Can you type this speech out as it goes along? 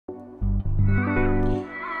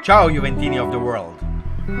Ciao Juventini of the world.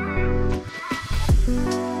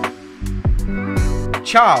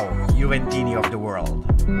 Ciao Juventini of the world.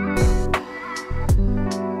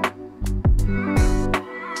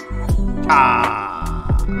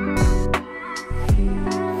 Ah.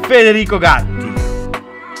 Federico Gatti.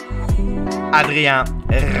 Adrien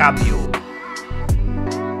Rabiot.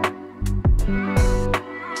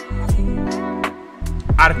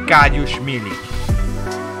 Arkadiusz Milik.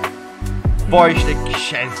 Wojciech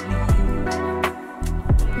Szczesny.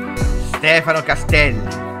 Stefano Castelli.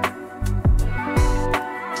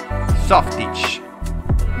 Softic.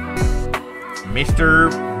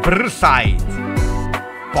 Mr. Brside.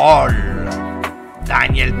 Paul.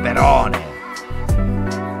 Daniel Perone.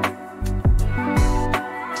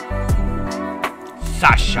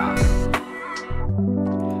 Sasha.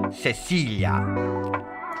 Cecilia.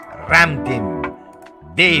 Ramtim.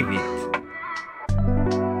 David.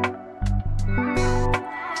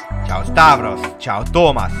 Ciao Stavros, ciao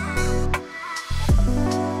Thomas.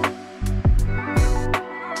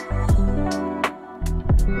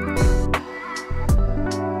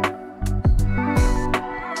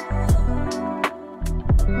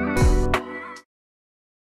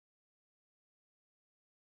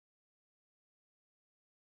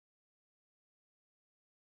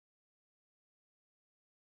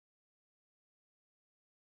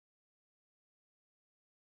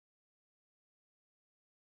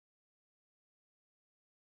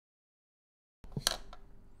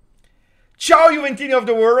 Ciao Juventini of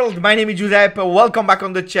the world, my name is Giuseppe, welcome back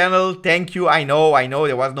on the channel, thank you, I know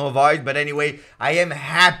there was no voice, but anyway, I am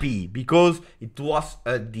happy because it was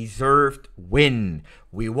a deserved win.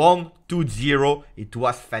 We won 2-0, it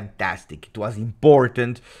was fantastic, it was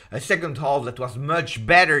important, a second half that was much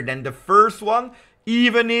better than the first one,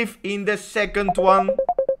 even if in the second one,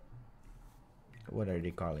 what are they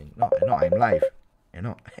calling? No, I'm live, you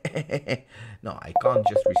know, no, I can't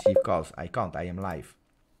just receive calls, I am live.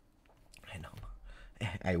 I know.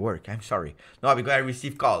 I work. I'm sorry. No, because I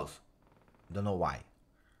receive calls. Don't know why.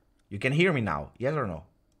 You can hear me now. Yes or no?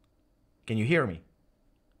 Can you hear me?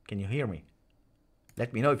 Can you hear me?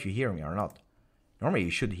 Let me know if you hear me or not. Normally you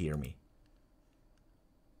should hear me.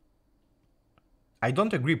 I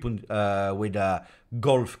don't agree with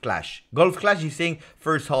Golf Clash. Golf Clash is saying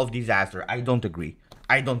first half disaster. I don't agree.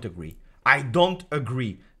 I don't agree. I don't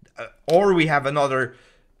agree. Or we have another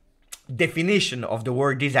definition of the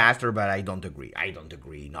word disaster, but I don't agree. I don't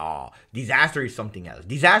agree. No, disaster is something else.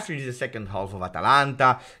 Disaster is the second half of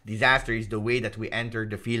Atalanta. Disaster is the way that we entered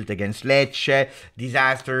the field against Lecce.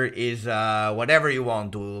 Disaster is whatever you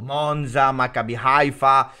want to. Monza, Maccabi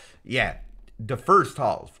Haifa. Yeah, the first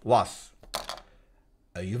half was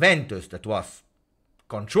a Juventus that was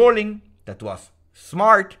controlling, that was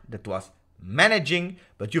smart, that was managing,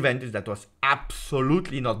 but Juventus that was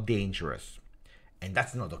absolutely not dangerous. And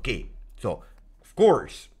that's not okay. So, of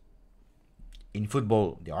course, in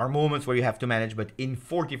football, there are moments where you have to manage, but in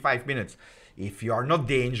 45 minutes, if you are not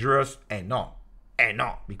dangerous, no,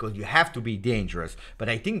 because you have to be dangerous. But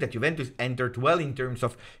I think that Juventus entered well in terms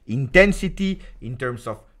of intensity, in terms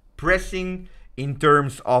of pressing, in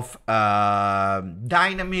terms of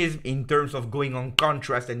dynamism, in terms of going on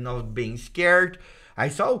contrast and not being scared. I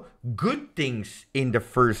saw good things in the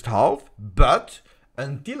first half, but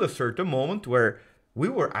until a certain moment where we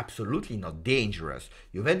were absolutely not dangerous.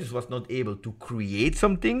 Juventus was not able to create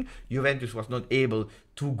something. Juventus was not able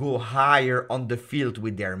to go higher on the field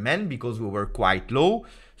with their men because we were quite low.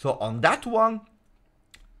 So on that one,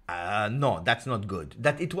 no, that's not good.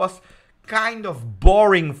 That it was kind of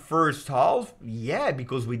boring first half. Yeah,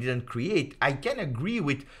 because we didn't create. I can agree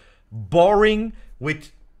with boring,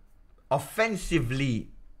 with offensively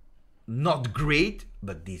not great,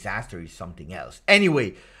 but disaster is something else.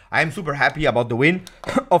 Anyway, I'm super happy about the win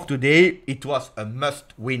of today. It was a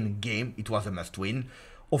must-win game. It was a must-win,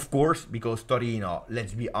 of course, because Torino,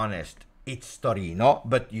 let's be honest, it's Torino,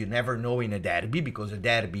 but you never know in a derby, because a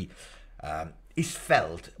derby is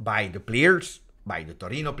felt by the players, by the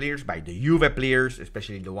Torino players, by the Juve players,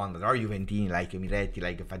 especially the ones that are Juventini, like Miretti,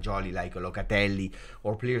 like Fagioli, like Locatelli,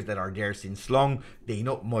 or players that are there since long. They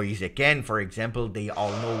know Moise Kean, for example, they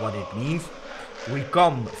all know what it means. We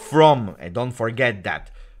come from, and don't forget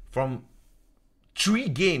that, from 3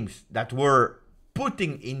 games that were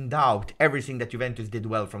putting in doubt everything that Juventus did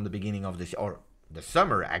well from the beginning of this, or the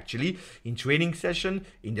summer actually, in training session,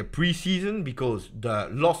 in the preseason, because the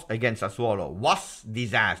loss against Sassuolo was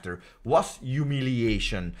disaster, was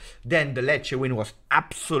humiliation. Then the Lecce win was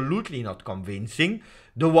absolutely not convincing.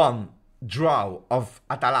 The one draw of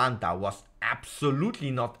Atalanta was absolutely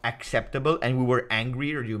not acceptable, and we were angry.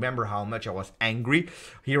 You remember how much I was angry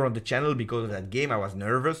here on the channel because of that game. I was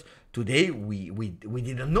nervous. Today we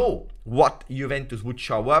didn't know what Juventus would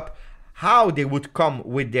show up, how they would come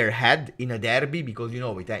with their head in a derby, because you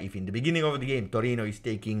know, if in the beginning of the game Torino is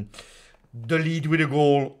taking the lead with a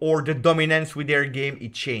goal or the dominance with their game,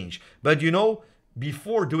 it changed. But you know,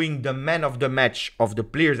 before doing the man of the match of the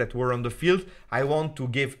players that were on the field, I want to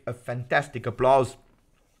give a fantastic applause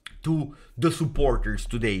to the supporters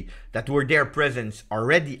today that were there present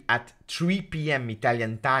already at 3 p.m.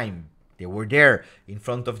 Italian time. They were there in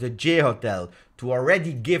front of the J Hotel to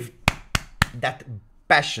already give that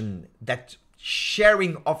passion, that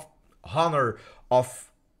sharing of honor,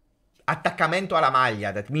 of attaccamento alla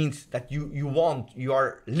maglia. That means that you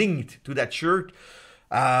are linked to that shirt,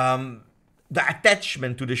 the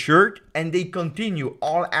attachment to the shirt, and they continue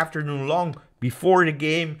all afternoon long, before the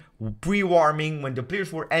game, pre-warming, when the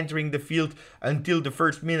players were entering the field, until the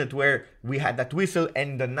first minute where we had that whistle,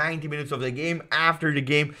 and the 90 minutes of the game. After the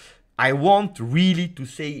game, I want really to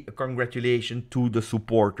say a congratulations to the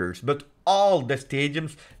supporters, but all the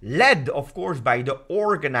stadiums, led of course by the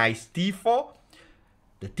organized tifo,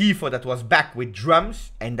 the tifo that was back with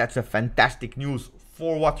drums, and that's a fantastic news.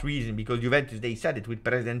 For what reason? Because Juventus, they said it with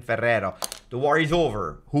President Ferrero, the war is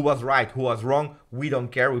over. Who was right, who was wrong, we don't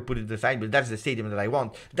care, we put it aside, but that's the stadium that I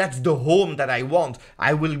want. That's the home that I want.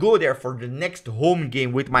 I will go there for the next home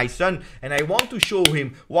game with my son, and I want to show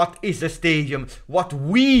him what is a stadium, what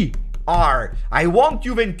we are. I want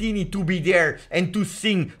Juventini to be there and to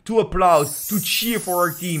sing, to applaud, to cheer for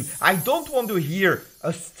our team. I don't want to hear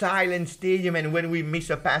a silent stadium, and when we miss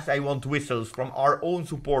a pass, I want whistles from our own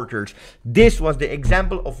supporters. This was the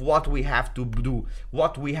example of what we have to do,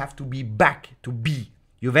 what we have to be back to be.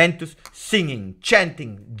 Juventus singing,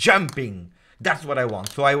 chanting, jumping. That's what I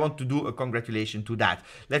want. So I want to do a congratulation to that.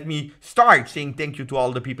 Let me start saying thank you to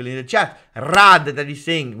all the people in the chat. Rad, that is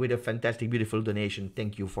saying with a fantastic, beautiful donation.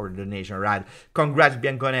 Thank you for the donation, Rad. Congrats,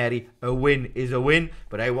 Bianconeri. A win is a win.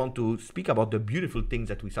 But I want to speak about the beautiful things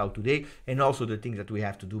that we saw today, and also the things that we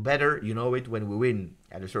have to do better. You know it, when we win,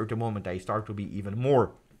 at a certain moment, I start to be even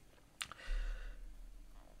more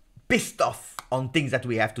pissed off on things that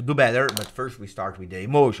we have to do better. But first we start with the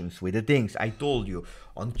emotions, with the things. I told you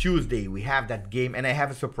on Tuesday we have that game, and I have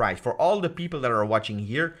a surprise for all the people that are watching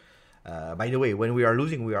here. By the way, when we are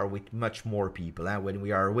losing, we are with much more people. When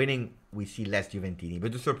we are winning, we see less Juventini.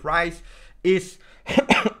 But the surprise is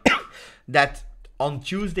that on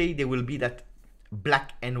Tuesday there will be that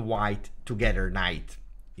black and white together night.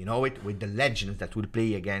 You know it, with the legends that will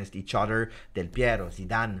play against each other. Del Piero,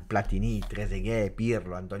 Zidane, Platini, Trezeguet,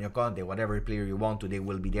 Pirlo, Antonio Conte, whatever player you want to, they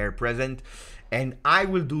will be there present. And I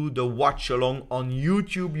will do the watch along on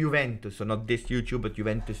YouTube Juventus. So not this YouTube, but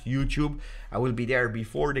Juventus YouTube. I will be there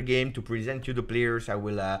before the game to present you the players. I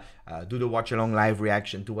will do the watch along live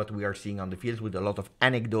reaction to what we are seeing on the field with a lot of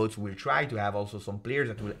anecdotes. We'll try to have also some players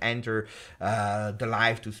that will enter the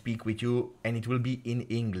live to speak with you, and it will be in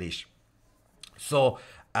English. So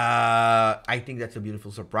I think that's a beautiful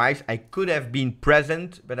surprise. I could have been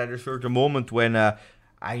present, but at a certain moment when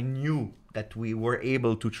I knew that we were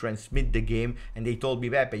able to transmit the game, and they told me,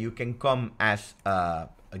 Beppe, you can come as a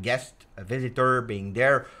guest, a visitor being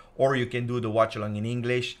there, or you can do the watch along in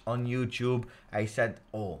English on YouTube. I said,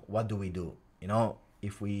 oh, what do we do? You know,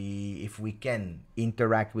 if we can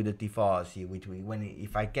interact with the tifosi,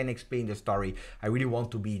 if I can explain the story, I really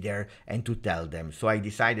want to be there and to tell them. So I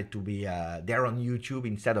decided to be there on YouTube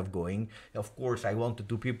instead of going. Of course, I wanted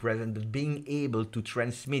to be present, but being able to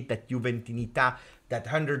transmit that Juventinità, that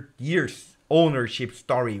 100 years ownership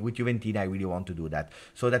story with Juventini, I really want to do that.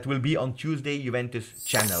 So that will be on Tuesday, Juventus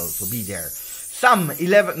channel, so be there. Sam,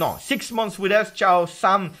 6 months with us. Ciao,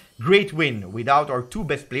 Sam. Great win without our two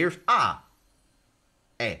best players.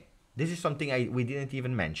 This is something we didn't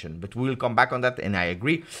even mention, but we will come back on that, and I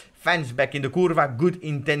agree. Fans back in the curva, good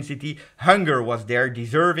intensity, hunger was there,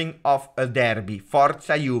 deserving of a derby.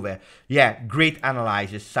 Forza Juve. Yeah, great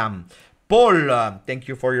analysis, Sam. Paul, thank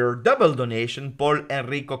you for your double donation. Paul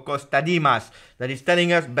Enrico Costa Dimas, that is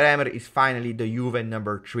telling us Bremer is finally the Juve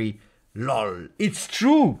number 3. Lol. It's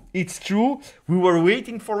true. It's true. We were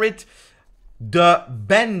waiting for it. The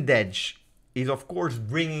bandage is of course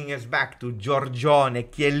bringing us back to Giorgione,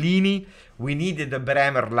 Chiellini. We needed a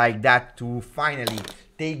Bremer like that to finally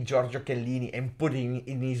take Giorgio Chiellini and put him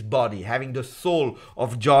in his body, having the soul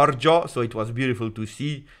of Giorgio. So it was beautiful to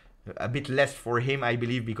see. A bit less for him, I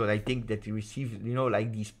believe, because I think that he received, you know,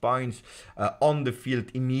 like these points on the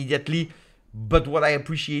field immediately. But what I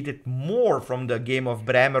appreciated more from the game of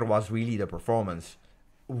Bremer was really the performance.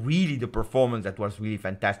 really the performance that was really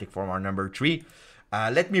fantastic from our number 3.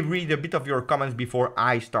 Let me read a bit of your comments before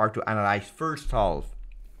I start to analyze first half.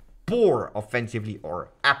 Poor offensively or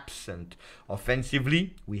absent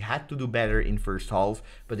offensively. We had to do better in first half,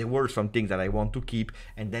 but there were some things that I want to keep.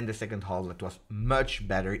 And then the second half that was much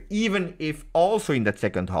better, even if also in that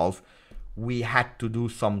second half we had to do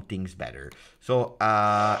some things better. So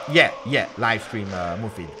live stream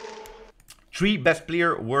Mufid. 3 best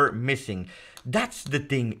players were missing. That's the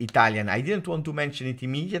thing, Italian. I didn't want to mention it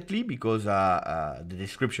immediately because the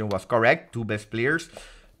description was correct. 2 best players,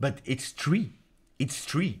 but it's 3. It's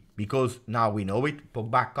 3 because now we know it.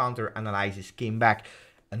 Pogba counter analysis came back.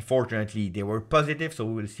 Unfortunately, they were positive, so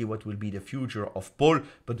we will see what will be the future of Paul.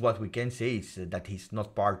 But what we can say is that he's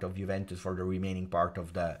not part of Juventus for the remaining part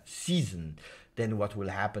of the season. Then what will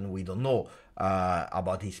happen, we don't know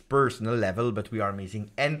about his personal level, but we are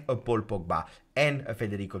missing and a Paul Pogba and a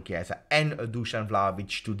Federico Chiesa and a Dusan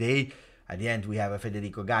Vlahovic today. At the end, we have a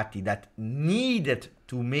Federico Gatti that needed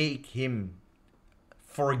to make him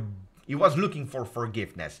he was looking for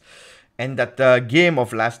forgiveness. And that game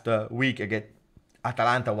of last week against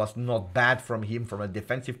Atalanta was not bad from him from a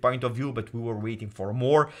defensive point of view, but we were waiting for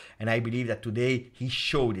more. And I believe that today he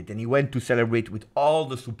showed it. And he went to celebrate with all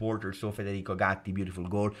the supporters. So Federico Gatti, beautiful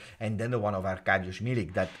goal. And then the one of Arkadiusz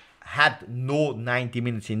Milik that had no 90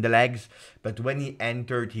 minutes in the legs, but when he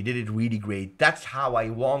entered, he did it really great. That's how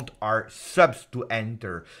I want our subs to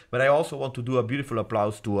enter. But I also want to do a beautiful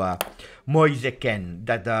applause to Moise Ken,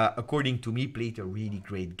 that according to me played a really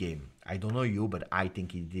great game. I don't know you, but I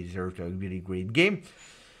think he deserved a really great game.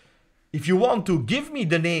 If you want to give me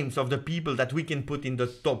the names of the people that we can put in the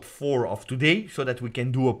top 4 of today, so that we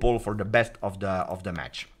can do a poll for the best of the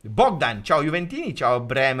match. Bogdan, Ciao Juventini, Ciao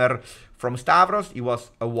Bremer from Stavros. He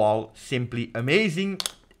was a wall, simply amazing.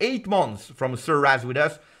 8 months from Sir Raz with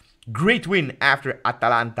us. Great win after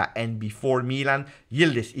Atalanta and before Milan.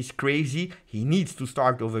 Yildiz is crazy. He needs to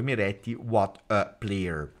start over Miretti. What a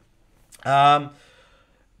player.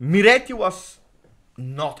 Miretti was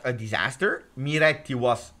not a disaster. Miretti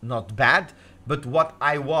was not bad. But what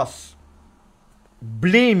I was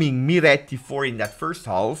blaming Miretti for in that first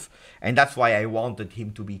half, and that's why I wanted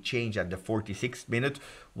him to be changed at the 46th minute,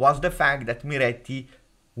 was the fact that Miretti,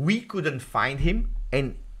 we couldn't find him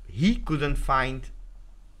and he couldn't find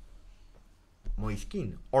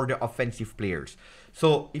Moiskin or the offensive players.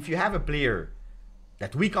 So if you have a player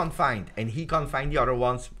that we can't find and he can't find the other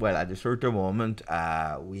ones, well, at a certain moment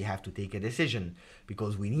we have to take a decision,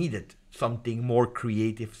 because we needed something more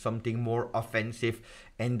creative, something more offensive,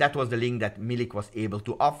 and that was the link that Milik was able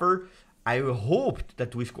to offer. I hoped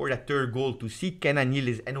that we scored a third goal to see Kenan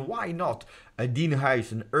Yildiz, and why not a Dean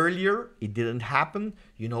Huijsen earlier. It didn't happen.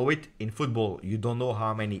 You know it, in football, you don't know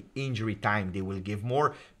how many injury time they will give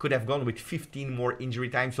more. Could have gone with 15 more injury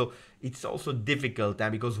time, so it's also difficult,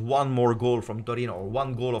 because one more goal from Torino, or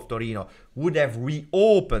one goal of Torino, would have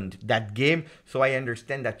reopened that game. So I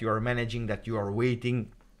understand that you are managing, that you are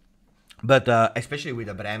waiting, but especially with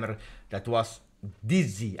a Bremer that was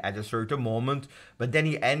dizzy at a certain moment, but then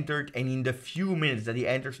he entered, and in the few minutes that he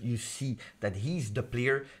enters, you see that he's the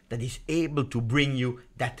player that is able to bring you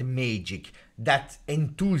that magic, that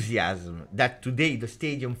enthusiasm that today the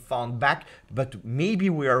stadium found back. But maybe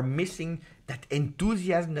we are missing that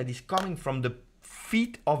enthusiasm that is coming from the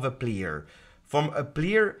feet of a player, from a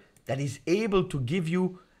player that is able to give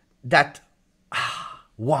you that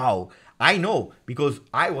wow. I know, because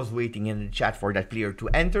I was waiting in the chat for that player to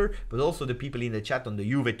enter, but also the people in the chat on the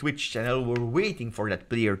Juve Twitch channel were waiting for that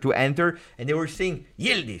player to enter, and they were saying,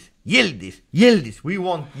 Yildiz, Yildiz, Yildiz, we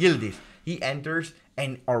want Yildiz. He enters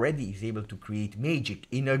and already is able to create magic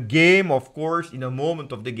in a game, of course, in a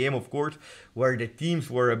moment of the game, of course, where the teams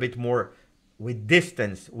were a bit more with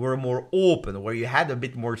distance, were more open, where you had a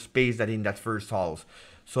bit more space than in that first half.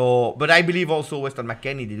 So, but I believe also Weston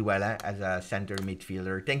McKennie did well as a center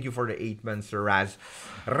midfielder. Thank you for the 8 months, Sir Raz.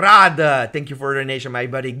 Rada, thank you for the donation, my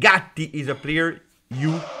buddy. Gatti is a player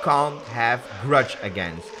you can't have grudge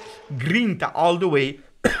against. Grinta all the way.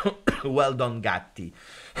 Well done, Gatti.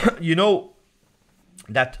 You know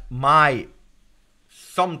that my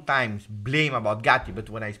sometimes blame about Gatti, but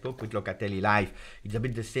when I spoke with Locatelli live, it's a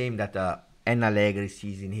bit the same that and Allegri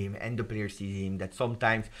sees in him, and the player sees in him, that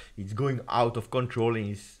sometimes it's going out of control and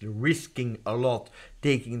he's risking a lot,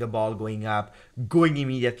 taking the ball, going up, going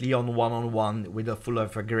immediately on one-on-one with a full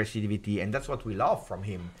of aggressivity, and that's what we love from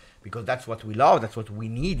him, because that's what we love, that's what we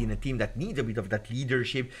need in a team that needs a bit of that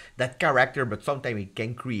leadership, that character, but sometimes it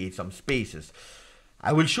can create some spaces.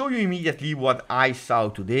 I will show you immediately what I saw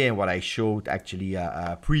today and what I showed actually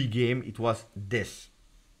pre-game. It was this.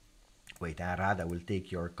 Wait, Arad, I will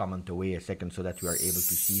take your comment away a second so that you are able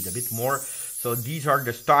to see it a bit more. So these are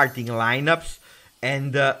the starting lineups.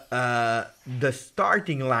 And the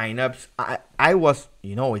starting lineups, I was,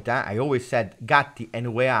 you know it, I always said Gatti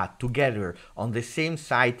and Weah together on the same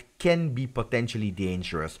side can be potentially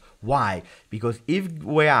dangerous. Why? Because if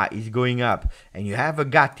Weah is going up and you have a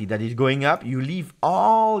Gatti that is going up, you leave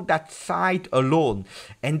all that side alone.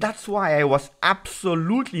 And that's why I was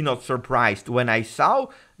absolutely not surprised when I saw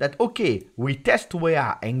that, okay, we test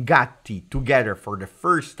Weah and Gatti together for the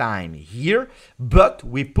first time here, but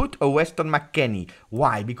we put a Weston McKennie.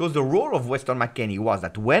 Why? Because the role of Weston McKennie was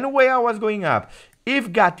that when Weah was going up,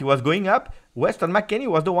 if Gatti was going up, Weston McKennie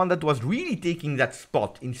was the one that was really taking that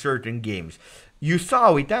spot in certain games. You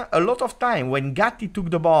saw it a lot of time when Gatti took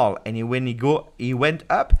the ball and he went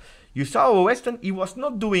up. You saw Weston, he was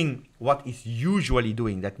not doing what he's usually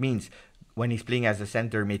doing. That means when he's playing as a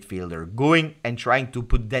center midfielder, going and trying to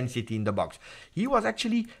put density in the box. He was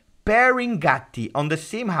actually pairing Gatti on the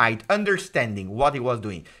same height, understanding what he was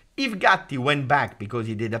doing. If Gatti went back because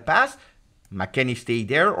he did a pass, McKennie stayed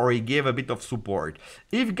there or he gave a bit of support.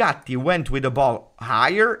 If Gatti went with the ball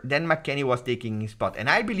higher, then McKennie was taking his spot. And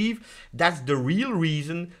I believe that's the real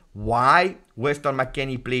reason why Weston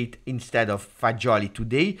McKennie played instead of Fagioli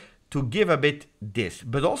today, to give a bit this.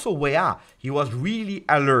 But also Weah, he was really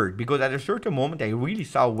alert because at a certain moment I really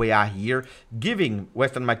saw Weah here giving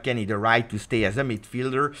Weston McKennie the right to stay as a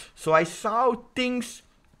midfielder. So I saw things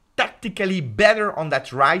tactically better on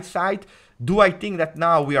that right side. Do I think that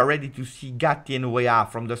now we are ready to see Gatti and Weah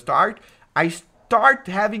from the start? I start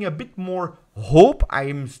having a bit more hope. I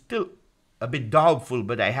am still a bit doubtful,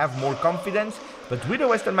 but I have more confidence. But with a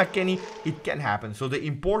Weston McKennie, it can happen. So the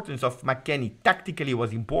importance of McKennie tactically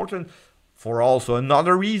was important for also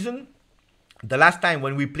another reason. The last time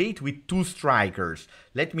when we played with two strikers,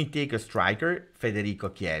 let me take a striker, Federico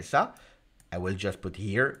Chiesa. I will just put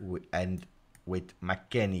here, and with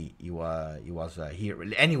McKennie, he was here.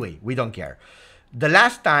 Anyway, we don't care. The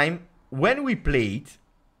last time when we played,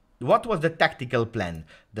 what was the tactical plan?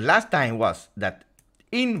 The last time was that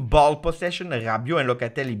in ball possession, Rabiot and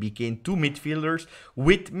Locatelli became two midfielders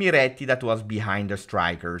with Miretti that was behind the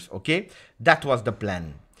strikers, okay? That was the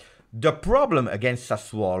plan. The problem against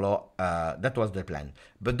Sassuolo, that was the plan.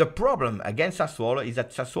 But the problem against Sassuolo is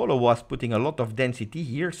that Sassuolo was putting a lot of density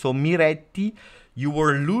here. So Miretti, you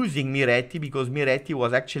were losing Miretti because Miretti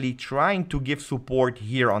was actually trying to give support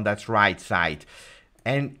here on that right side.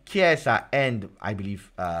 And Chiesa and I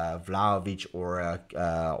believe Vlahovic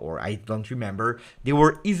or I don't remember, they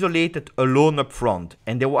were isolated alone up front,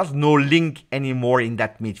 and there was no link anymore in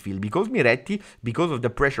that midfield because Miretti, because of the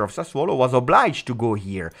pressure of Sassuolo, was obliged to go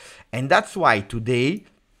here. And that's why today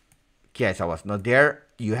Chiesa was not there.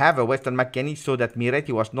 You have a Weston McKennie so that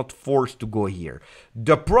Miretti was not forced to go here.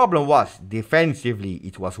 The problem was, defensively,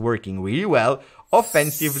 it was working really well.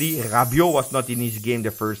 Offensively, Rabiot was not in his game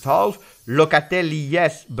the first half. Locatelli,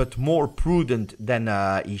 yes, but more prudent than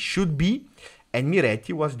he should be. And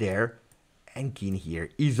Miretti was there and Keane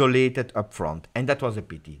here, isolated up front. And that was a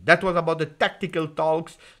pity. That was about the tactical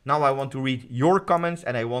talks. Now I want to read your comments,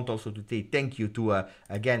 and I want also to say thank you to,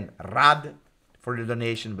 again, Rad, for the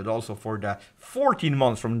donation, but also for the 14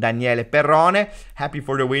 months from Daniele Perrone. Happy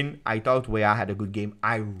for the win. I thought Weah had a good game.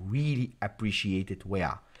 I really appreciated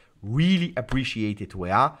Weah. Really appreciated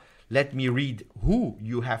Weah. Let me read who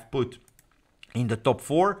you have put in the top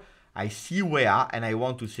 4. I see Weah, and I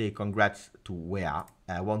want to say congrats to Weah.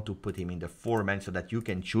 I want to put him in the 4-man so that you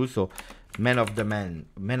can choose. So, man of the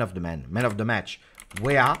match,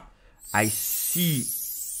 Weah. I see,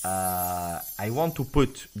 I want to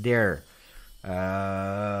put there, I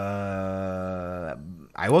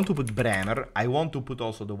want to put Bremer. I want to put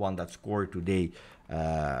also the one that scored today.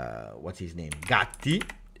 What's his name? Gatti.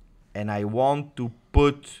 And I want to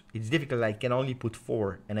put, it's difficult, I can only put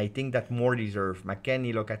 4. And I think that more deserved.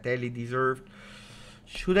 McKennie, Locatelli deserved.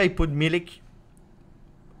 Should I put Milik?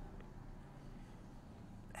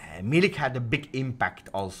 Milik had a big impact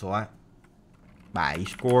also. But he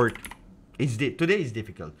scored. Today is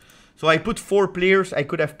difficult. So I put 4 players. I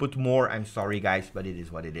could have put more. I'm sorry, guys, but it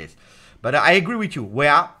is what it is. But I agree with you.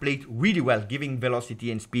 Weah played really well, giving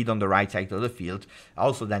velocity and speed on the right side of the field.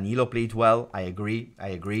 Also, Danilo played well. I agree.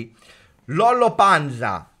 Lollo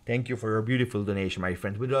Panza. Thank you for your beautiful donation, my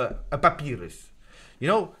friend. With a papyrus. You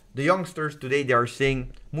know, the youngsters today, they are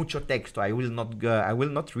saying mucho texto. I will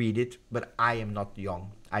not read it, but I am not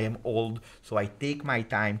young. I am old, so I take my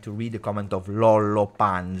time to read the comment of Lollo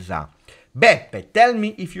Panza. Beppe, tell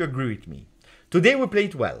me if you agree with me. Today we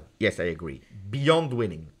played well. Yes, I agree. Beyond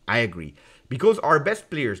winning. I agree. Because our best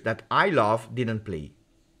players that I love didn't play.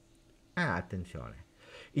 Attenzione.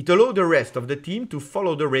 It allowed the rest of the team to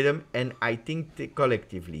follow the rhythm, and I think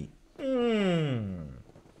collectively.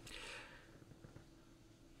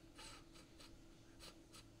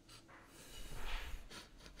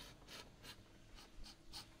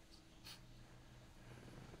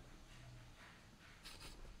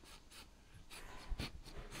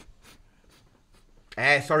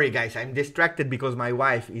 Sorry guys, I'm distracted because my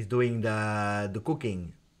wife is doing the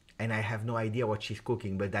cooking, and I have no idea what she's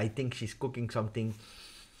cooking, but I think she's cooking something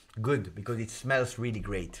good because it smells really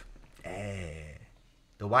great.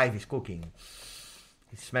 The wife is cooking.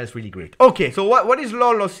 It smells really great. Okay, so what is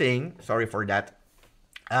Lolo saying? Sorry for that.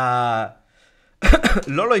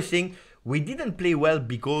 Lolo is saying we didn't play well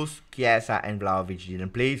because Chiesa and Vlahovic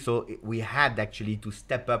didn't play, so we had actually to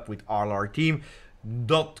step up with all our team,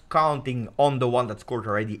 not counting on the one that scored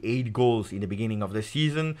already 8 goals in the beginning of the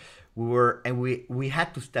season. We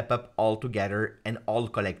had to step up all together and all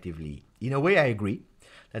collectively. In a way, I agree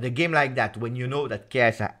that a game like that, when you know that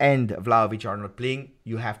Chiesa and Vlahovic are not playing,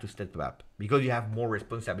 you have to step up because you have more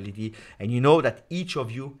responsibility and you know that each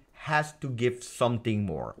of you has to give something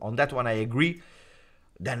more. On that one, I agree.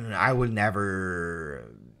 Then I will never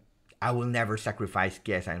sacrifice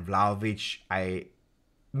Chiesa and Vlahovic.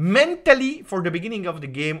 Mentally, for the beginning of the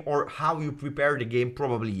game or how you prepare the game,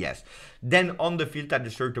 probably yes. Then on the field at a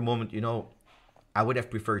certain moment, I would have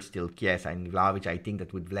preferred still Chiesa and Vlahovic. I think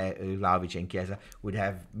that with Vlahovic and Chiesa would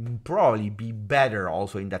have probably be better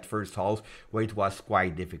also in that first half where it was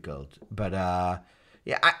quite difficult. But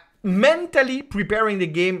mentally preparing the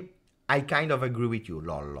game, I kind of agree with you,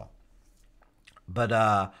 Lollo. But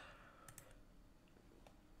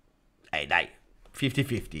dai,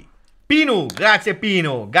 50-50. Pino, grazie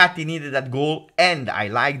Pino. Gatti needed that goal, and I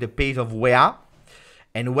like the pace of Wea.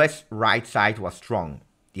 And West's right side was strong.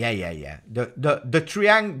 Yeah.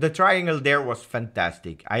 The triangle there was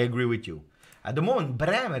fantastic. I agree with you. At the moment,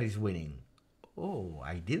 Bremer is winning. Oh,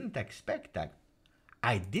 I didn't expect that.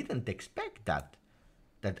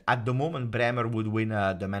 That at the moment Bremer would win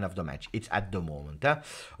the man of the match. It's at the moment. A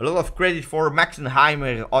lot of credit for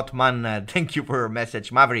Maxenheimer, Otman. Thank you for your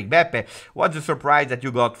message. Maverick Beppe, what's the surprise that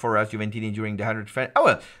you got for us, Juventini, during the 100th fan? Oh,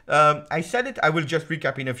 well, I said it. I will just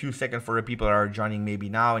recap in a few seconds for the people that are joining maybe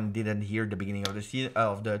now and didn't hear the beginning of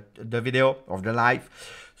the video, of the live.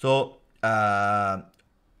 So, I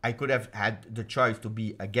could have had the choice to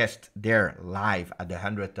be a guest there live at the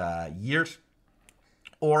 100 years,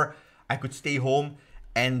 or I could stay home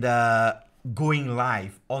and going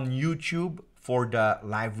live on YouTube for the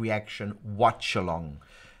live reaction watch along.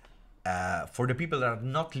 For the people that are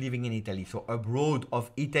not living in Italy, so abroad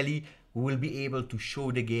of Italy, we will be able to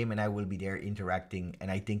show the game and I will be there interacting.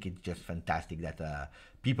 And I think it's just fantastic that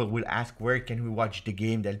people will ask, where can we watch the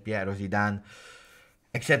game, Del Piero, Zidane,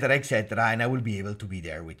 etc., etc. And I will be able to be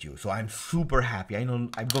there with you. So I'm super happy. I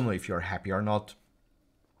don't know if you're happy or not.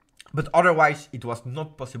 But otherwise, it was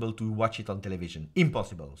not possible to watch it on television.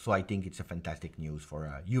 Impossible. So I think it's a fantastic news for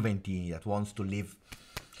Juventini that wants to live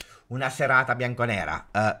una serata bianconera,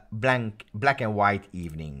 black and white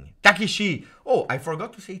evening. Takeshi! Oh, I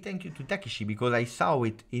forgot to say thank you to Takeshi because I saw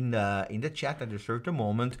it in the chat at a certain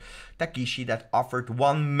moment. Takeshi that offered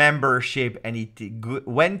 1 membership and it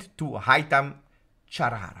went to Haitam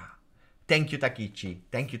Charara. Thank you, Takeshi.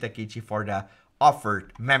 Thank you, Takeshi, for the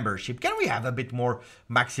offered membership. Can we have a bit more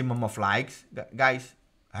maximum of likes, guys?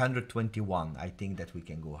 121. I think that we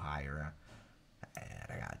can go higher.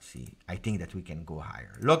 Ragazzi, I think that we can go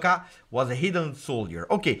higher. Luca was a hidden soldier.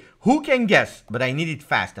 Okay, who can guess? But I need it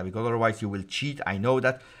faster because otherwise you will cheat. I know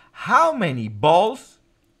that. How many balls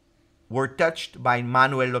were touched by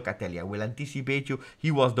Manuel Locatelli? I will anticipate you. He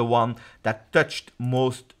was the one that touched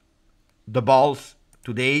most the balls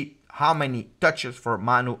today. How many touches for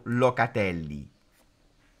Manu Locatelli?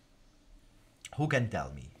 Who can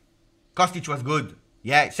tell me? Kostic was good.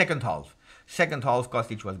 Yeah, second half. Second half,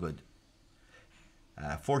 Kostic was good.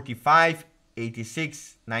 45,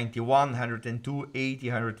 86, 91, 102, 80,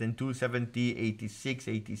 102, 70, 86,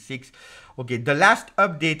 86. Okay, the last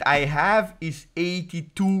update I have is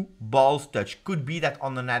 82 balls touched. Could be that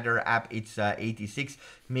on another app it's 86.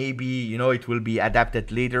 Maybe, it will be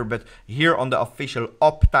adapted later. But here on the official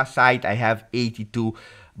Opta site, I have 82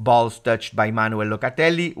 balls touched by Manuel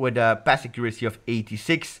Locatelli with a pass accuracy of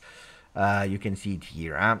 86. You can see it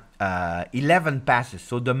here. 11 passes.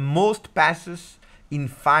 So the most passes in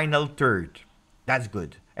final third. That's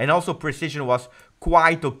good. And also precision was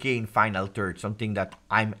quite okay in final third, something that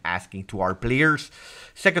I'm asking to our players.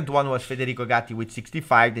 Second one was Federico Gatti with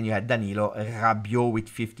 65. Then you had Danilo Rabiot with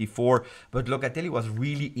 54. But Locatelli was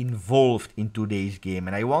really involved in today's game.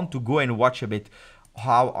 And I want to go and watch a bit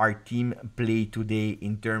how our team played today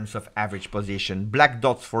in terms of average position. Black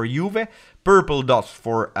dots for Juve, purple dots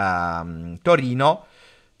for Torino.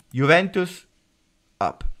 Juventus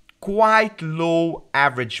up. Quite low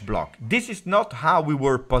average block. This is not how we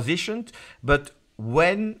were positioned, but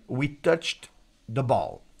when we touched the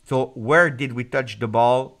ball. So where did we touch the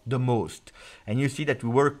ball the most? And you see that we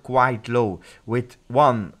were quite low with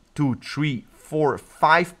 1, 2, 3, 4,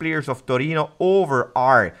 5 players of Torino over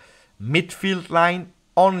our midfield line.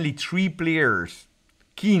 Only 3 players,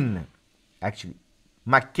 Keane, actually,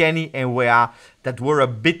 McKennie and Wea, that were a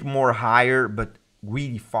bit more higher, but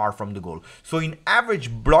really far from the goal. So in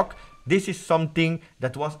average block, this is something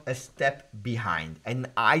that was a step behind, and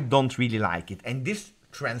I don't really like it. And this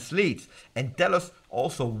translates and tell us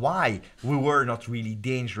also why we were not really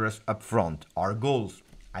dangerous up front. Our goals,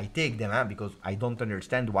 I take them because I don't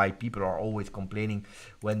understand why people are always complaining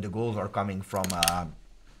when the goals are coming from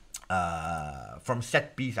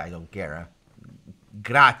set piece. I don't care.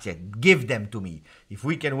 Grazie, give them to me. If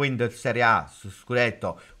we can win the Serie A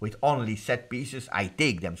Scudetto with only set pieces, I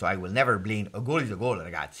take them. So I will never blame. A goal is a goal,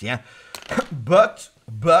 ragazzi. But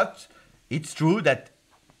it's true that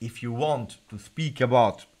if you want to speak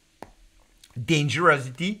about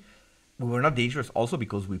dangerosity, we were not dangerous also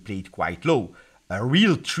because we played quite low. A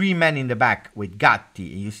real 3 men in the back with Gatti.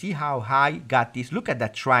 You see how high Gatti is? Look at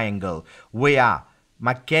that triangle. Wea,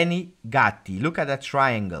 McKennie, Gatti. Look at that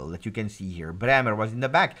triangle that you can see here. Bremer was in the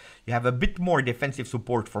back. You have a bit more defensive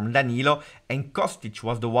support from Danilo. And Kostic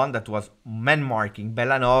was the one that was man marking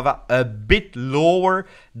Bellanova a bit lower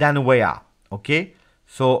than Wea. Okay?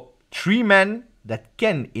 So 3 men that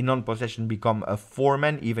can, in non-possession, become a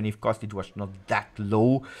 4-man, even if Kostic was not that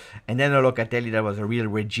low. And then a Locatelli that was a real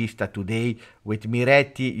regista today. With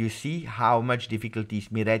Miretti, you see how much difficulties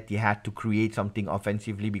Miretti had to create something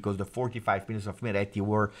offensively, because the 45 minutes of Miretti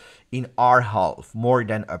were in our half, more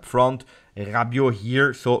than up front. Rabiot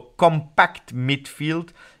here, so compact midfield.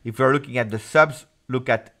 If you're looking at the subs, look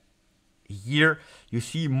at here, you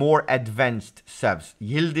see more advanced subs.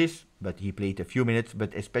 Yildiz, but he played a few minutes,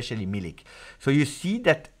 but especially Milik. So you see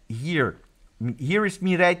that here is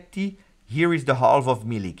Miretti, here is the half of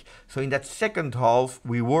Milik. So in that second half,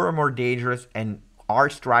 we were more dangerous and our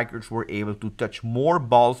strikers were able to touch more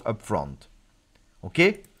balls up front.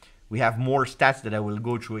 Okay? We have more stats that I will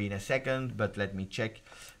go through in a second, but let me check.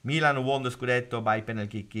 Milan won the Scudetto by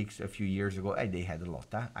penalty kicks a few years ago. And they had a lot,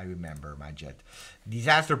 huh? I remember, my jet.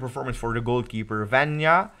 Disaster performance for the goalkeeper,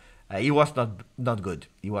 Vanya. He was not good.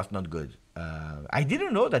 He was not good. I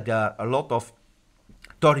didn't know that a lot of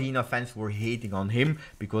Torino fans were hating on him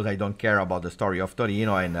because I don't care about the story of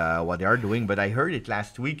Torino and what they are doing. But I heard it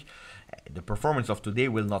last week. The performance of today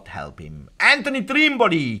will not help him. Anthony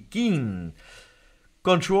Trimboli, King.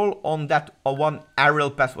 Control on that one aerial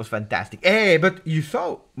pass was fantastic. Hey, but you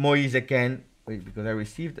saw Moise again. Wait, because I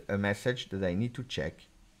received a message that I need to check.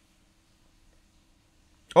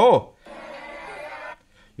 Oh.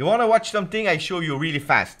 You want to watch something I show you really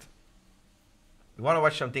fast? You want to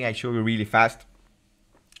watch something I show you really fast?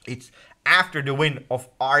 It's after the win of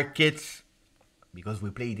our kids. Because we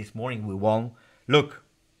played this morning, we won. Look.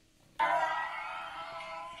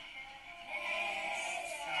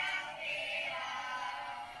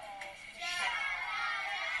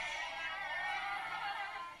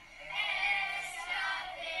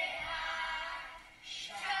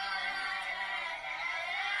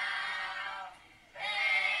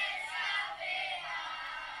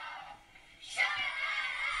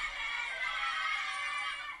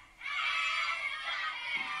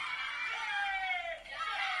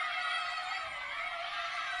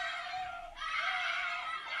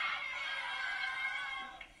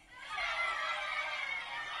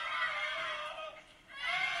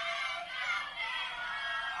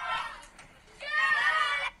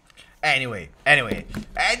 Anyway,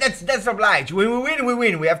 that's obliged. When we win, we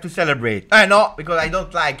win. We have to celebrate. No, because I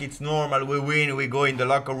don't like it's normal. We win, we go in the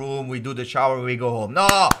locker room, we do the shower, we go home.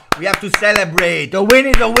 No, we have to celebrate. A win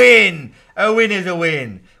is a win. A win is a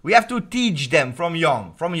win. We have to teach them from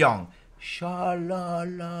young. Sha la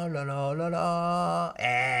la la la la la.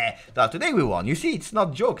 No, today we won. You see, it's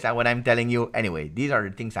not jokes what I'm telling you. Anyway, these are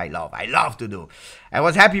the things I love. I love to do. I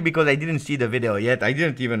was happy because I didn't see the video yet. I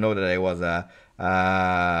didn't even know that I was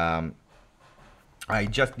I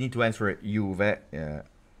just need to answer Juve.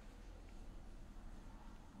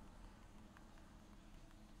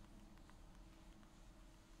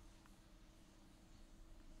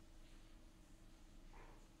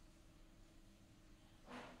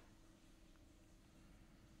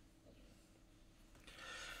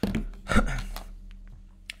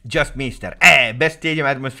 Just Mister. Best stadium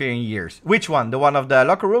atmosphere in years. Which one? The one of the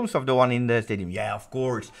locker rooms or the one in the stadium? Yeah, of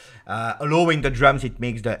course. Allowing the drums, it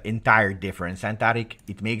makes the entire difference. And Tariq,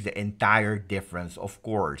 it makes the entire difference. Of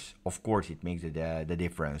course. Of course, it makes the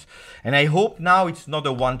difference. And I hope now it's not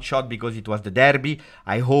a one shot because it was the derby.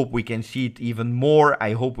 I hope we can see it even more.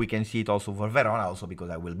 I hope we can see it also for Verona, also because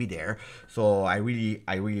I will be there. So I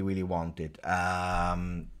really want it.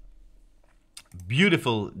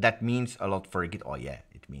 Beautiful. That means a lot for it. Oh yeah,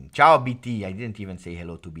 it means ciao BT. I didn't even say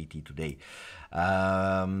hello to BT today.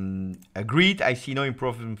 Agreed. I see no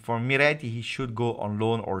improvement for Miretti. He should go on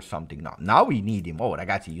loan or something. Now we need him. Oh,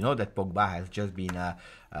 ragazzi, you know that Pogba has just been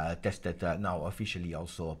tested now officially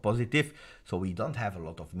also positive. So we don't have a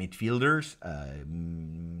lot of midfielders.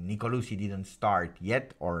 Nicolosi didn't start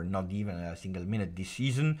yet, or not even a single minute this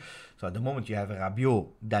season. So at the moment you have Rabiot,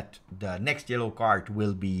 that the next yellow card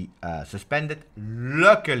will be suspended.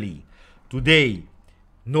 Luckily, today,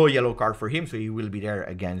 no yellow card for him, so he will be there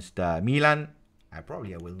against Milan. I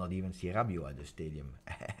will not even see Rabiot at the stadium.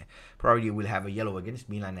 Probably will have a yellow against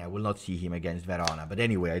Milan. I will not see him against Verona. But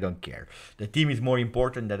anyway, I don't care. The team is more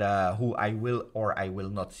important than who I will or I will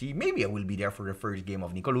not see. Maybe I will be there for the first game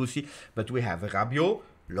of Nicolosi. But we have Rabiot,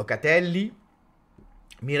 Locatelli,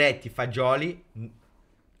 Miretti, Fagioli,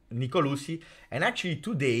 Nicolosi. And actually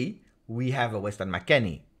today we have a Weston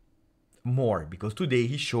McKennie more. Because today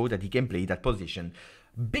he showed that he can play that position.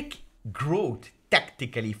 Big growth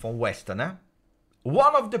tactically from Weston.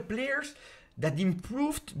 One of the players that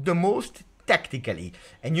improved the most tactically.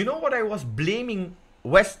 And you know what I was blaming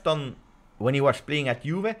Weston when he was playing at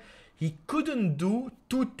Juve? He couldn't do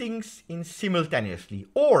two things in simultaneously.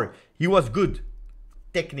 Or he was good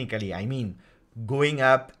technically, I mean, going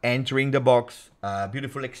up, entering the box,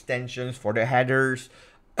 beautiful extensions for the headers,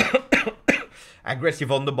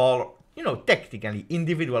 aggressive on the ball, you know, technically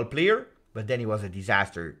individual player, but then he was a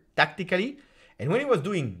disaster tactically. And when he was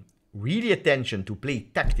doing really attention to play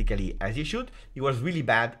tactically as he should, he was really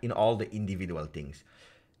bad in all the individual things.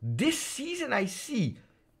 This season I see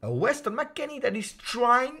a Weston McKennie that is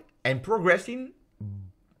trying and progressing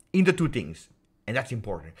in the two things. And that's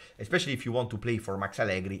important. Especially if you want to play for Max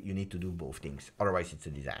Allegri, you need to do both things. Otherwise it's a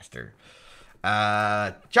disaster.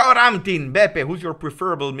 Ciao Ramtin, Beppe, who's your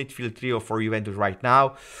preferable midfield trio for Juventus right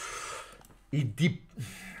now?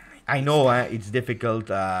 I know it's difficult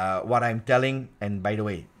what I'm telling. And by the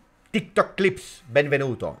way, TikTok clips,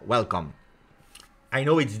 benvenuto, welcome. I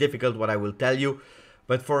know it's difficult what I will tell you,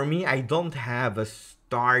 but for me, I don't have a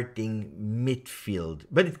starting midfield.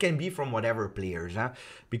 But it can be from whatever players,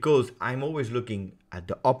 because I'm always looking at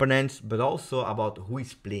the opponents, but also about who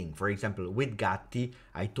is playing. For example, with Gatti,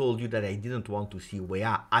 I told you that I didn't want to see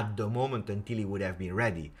Wea at the moment until he would have been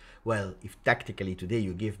ready. Well, if tactically today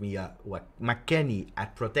you give me McKennie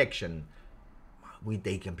at protection,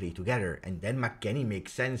 they can play together, and then McKennie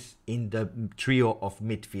makes sense in the trio of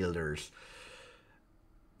midfielders.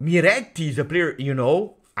 Miretti is a player, you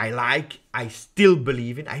know, I like, I still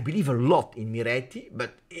believe in. I believe a lot in Miretti,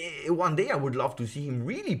 but one day I would love to see him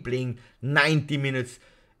really playing 90 minutes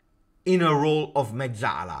in a role of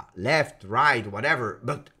mezzala, left, right, whatever,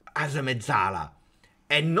 but as a mezzala,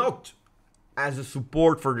 and not as a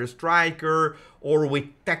support for the striker or with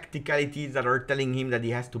tacticalities that are telling him that he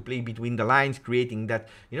has to play between the lines, creating that,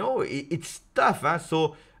 you know, it's tough.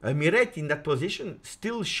 So Miretti in that position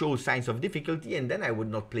still shows signs of difficulty, and then I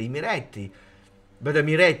would not play Miretti. But a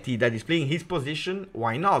Miretti that is playing his position,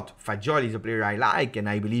 why not? Fagioli is a player I like, and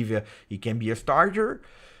I believe he can be a starter.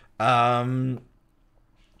 Rabiot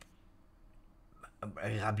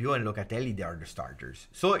and Locatelli, they are the starters.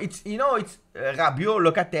 So it's, you know, it's Rabiot,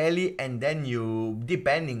 Locatelli, and then you,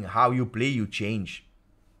 depending how you play, you change.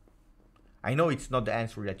 I know it's not the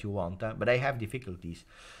answer that you want, but I have difficulties.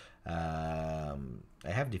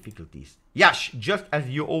 Yash, just as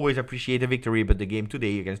you always appreciate a victory, but the game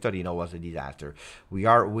today against Torino was a disaster. We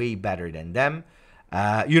are way better than them.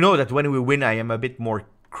 You know that when we win, I am a bit more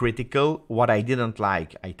critical. What I didn't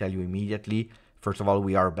like, I tell you immediately. First of all,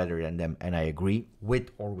 we are better than them, and I agree. With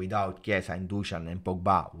or without Chiesa and Dusan and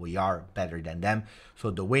Pogba, we are better than them. So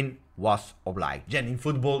the win was obliged. And in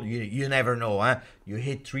football, you never know. You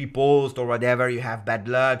hit 3 posts or whatever, you have bad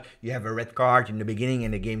luck, you have a red card in the beginning,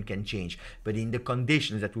 and the game can change. But in the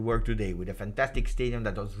conditions that we work today, with a fantastic stadium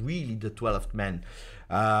that was really the 12th man,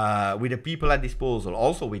 with the people at disposal,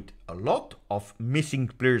 also with a lot of missing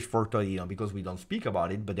players for Torino, because we don't speak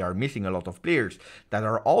about it, but they are missing a lot of players that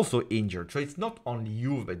are also injured. So it's not only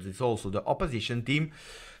Juve, but it's also the opposition team.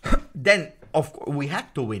 Then, of course, we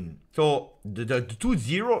had to win. So the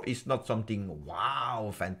 2-0 is not something,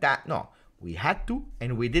 wow, fantastic. No, we had to,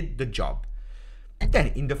 and we did the job. And then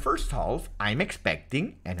in the first half, I'm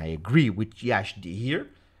expecting, and I agree with Yash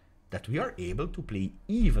here, that we are able to play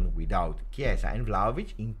even without Chiesa and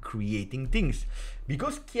Vlahovic in creating things.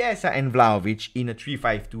 Because Chiesa and Vlahovic in a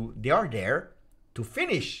 3-5-2, they are there to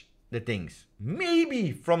finish the things.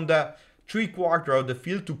 Maybe from the 3/4 of the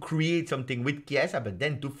field to create something with Chiesa, but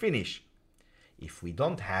then to finish. If we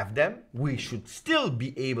don't have them, we should still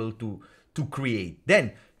be able to create.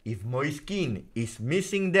 Then, if Moiskin is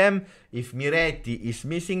missing them, if Miretti is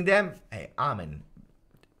missing them, hey, amen.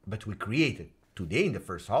 But we created. Today in the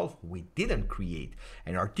first half, we didn't create.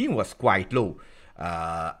 And our team was quite low.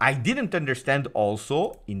 I didn't understand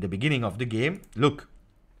also in the beginning of the game. Look,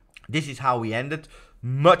 this is how we ended.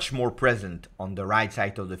 Much more present on the right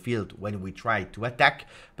side of the field when we tried to attack.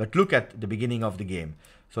 But look at the beginning of the game.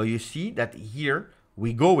 So you see that here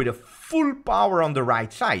we go with a full power on the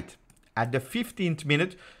right side. At the 15th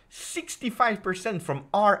minute, 65% from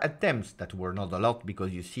our attempts, that were not a lot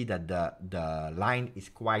because you see that the line is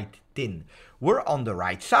quite thin. We're on the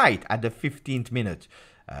right side at the 15th minute.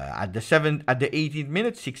 At the 18th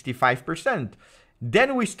minute, 65%.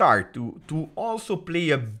 Then we start to also play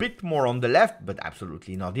a bit more on the left, but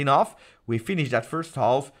absolutely not enough. We finish that first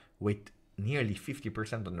half with nearly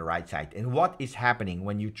 50% on the right side. And what is happening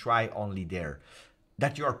when you try only there?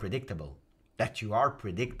 That you are predictable.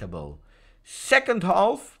 Second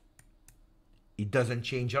half, it doesn't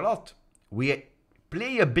change a lot. We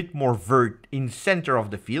play a bit more in center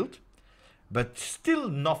of the field, but still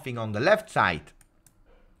nothing on the left side.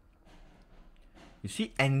 You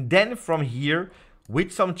see? And then from here,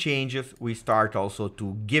 with some changes, we start also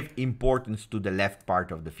to give importance to the left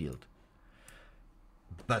part of the field.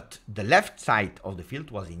 But the left side of the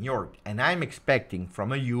field was ignored. And I'm expecting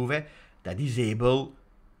from a Juve that is able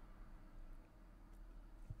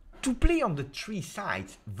to play on the three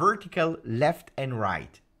sides, vertical, left and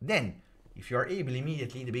right. Then, if you are able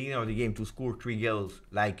immediately in the beginning of the game to score 3 goals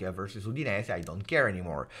like versus Udinese, I don't care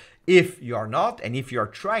anymore. If you are not, and if you are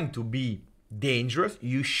trying to be dangerous,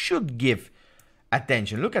 you should give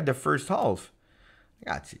attention. Look at the first half.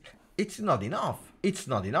 It's not enough. It's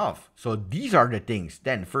not enough. So these are the things.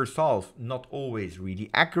 Then first half, not always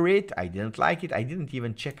really accurate. I didn't like it. I didn't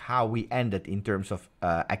even check how we ended in terms of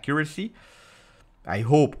accuracy. I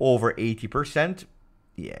hope over 80%.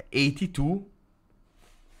 Yeah, 82.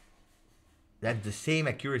 That's the same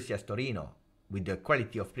accuracy as Torino. With the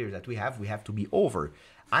quality of players that we have to be over.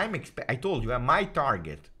 I told you, my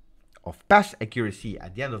target of pass accuracy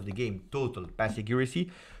at the end of the game, total pass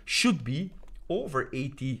accuracy, should be over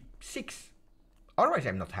 86. Otherwise,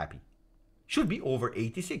 I'm not happy. Should be over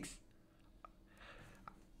 86.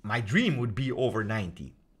 My dream would be over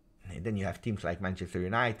 90. And then you have teams like Manchester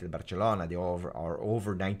United, Barcelona, they are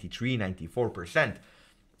over 93, 94%.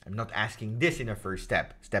 I'm not asking this in a first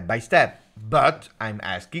step by step, but I'm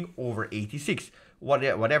asking over 86.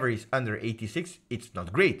 Whatever is under 86, it's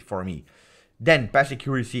not great for me. Then pass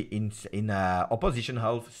accuracy in opposition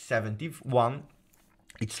half, 71.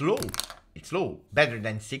 It's low. It's low. Better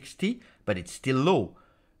than 60, but it's still low.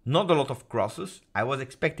 Not a lot of crosses. I was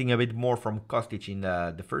expecting a bit more from Kostic in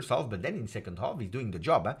the first half, but then in second half, he's doing the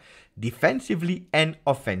job. Defensively and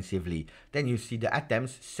offensively. Then you see the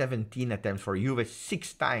attempts, 17 attempts for Juve,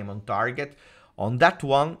 6 times on target. On that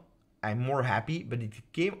one, I'm more happy, but it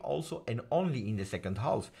came also and only in the second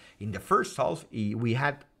half. In the first half, we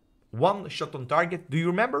had 1 shot on target. Do you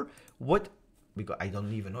remember what? Because I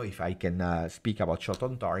don't even know if I can speak about shot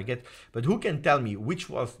on target, but who can tell me which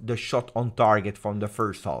was the shot on target from the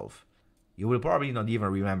first half? You will probably not even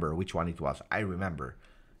remember which one it was. I remember,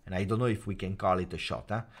 and I don't know if we can call it a shot,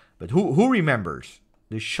 but who remembers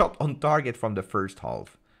the shot on target from the first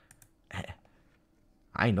half?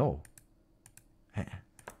 I know.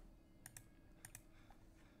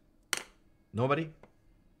 Nobody?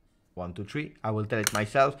 1, 2, 3. I will tell it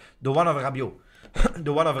myself. The one of Rabiot.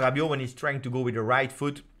 The one of Rabiot when he's trying to go with the right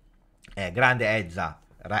foot. Grande Ezza.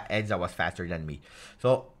 Ezza was faster than me.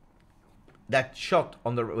 So that shot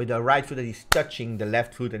with the right foot that is touching the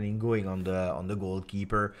left foot and then going on the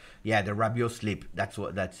goalkeeper. Yeah, the Rabiot slip. That's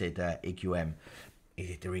it. AQM. Is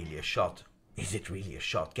it really a shot? Is it really a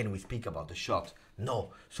shot? Can we speak about the shot?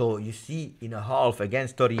 No. So you see in a half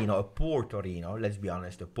against Torino, a poor Torino. Let's be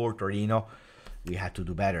honest, a poor Torino. We had to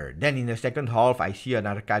do better. Then in the second half, I see an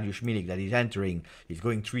Arkadiusz Milik that is entering. He's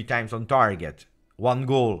going 3 times on target. 1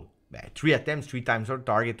 goal. 3 attempts, 3 times on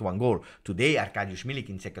target, 1 goal. Today, Arkadiusz Milik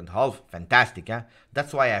in second half. Fantastic, huh?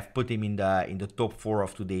 That's why I've put him in the top 4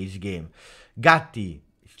 of today's game. Gatti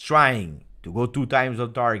is trying to go 2 times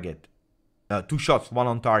on target. 2 shots, 1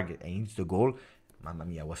 on target. And it's the goal. Mamma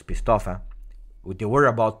mia, I was pissed off, huh? They were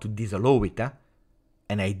about to disallow it, huh?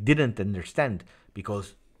 And I didn't understand,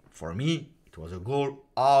 because for me, it was a goal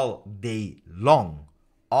all day long.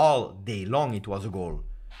 All day long it was a goal.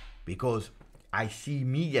 Because I see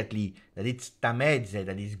immediately that it's Tameze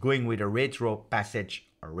that is going with a retro passage,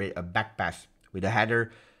 a back pass with a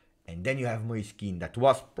header. And then you have Moiskin that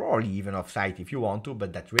was probably even offside if you want to,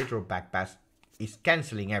 but that retro back pass is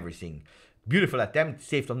cancelling everything. Beautiful attempt,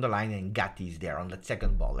 saved on the line, and Gatti is there on that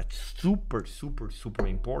second ball. That's super, super, super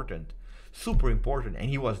important. Super important. And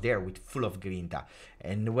he was there with full of grinta.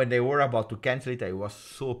 And when they were about to cancel it, I was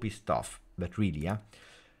so pissed off. But really, yeah.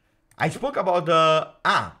 I spoke about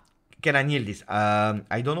Kenan Yildiz.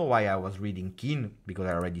 I don't know why I was reading Keane, because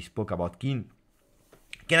I already spoke about Keane.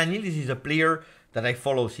 Kenan Yildiz is a player that I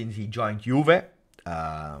follow since he joined Juve.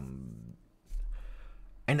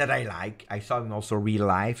 And that I like. I saw him also real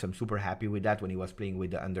life, so I'm super happy with that, when he was playing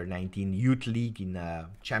with the Under-19 Youth League in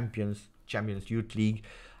Champions Youth League.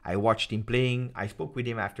 I watched him playing. I spoke with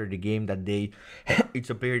him after the game that day. It's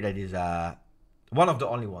a player that is one of the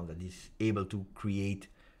only ones that is able to create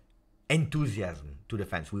enthusiasm to the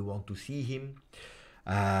fans. We want to see him.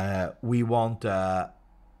 We want to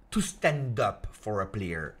stand up for a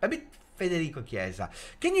player. A bit Federico Chiesa.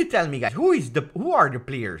 Can you tell me, guys, who are the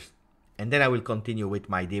players? And then I will continue with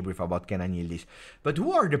my debrief about Kenan Yildiz. But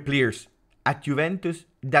who are the players at Juventus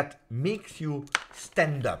that makes you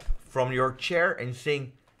stand up from your chair and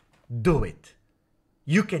saying, do it.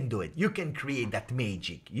 You can do it. You can create that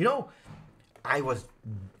magic. You know,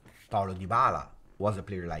 Paulo Dybala was a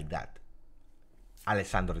player like that.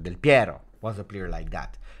 Alessandro Del Piero was a player like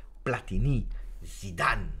that. Platini,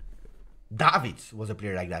 Zidane, Davids was a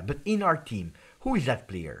player like that. But in our team, who is that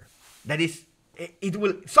player? That is,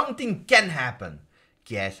 something can happen.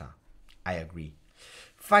 Chiesa, I agree.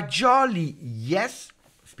 Fagioli, yes.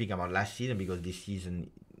 Speaking about last season, because this season,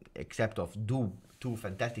 except of two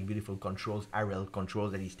fantastic, beautiful controls, aerial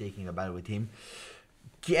controls that he's taking about with him.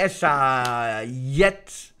 Chiesa,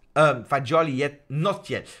 yet. Fagioli, yet. Not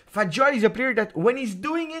yet. Fagioli is a player that when he's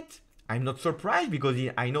doing it, I'm not surprised, because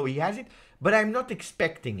I know he has it, but I'm not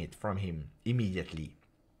expecting it from him immediately.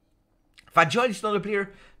 Fagioli is not a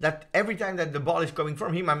player that every time that the ball is coming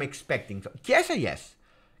from him, I'm expecting. Chiesa, yes.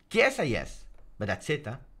 Chiesa, yes. But that's it,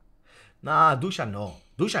 huh? Nah, Dusan, no.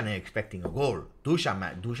 Dusan, I'm expecting a goal.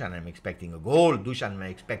 Dusan, I'm expecting a goal. Dusan, I'm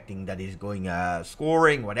expecting that he's going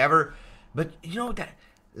scoring, whatever. But, you know, that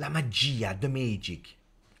la magia, the magic.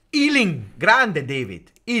 Ealing, grande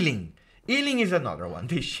David. Ealing is another one,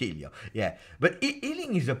 Deschilio. Yeah, but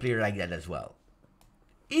Ealing is a player like that as well.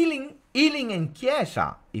 Ealing and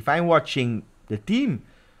Chiesa, if I'm watching the team,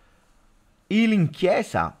 Ealing,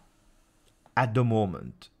 Chiesa, at the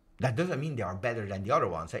moment, that doesn't mean they are better than the other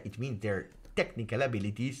ones. It means their technical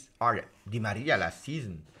abilities are Di Maria last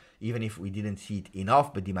season, even if we didn't see it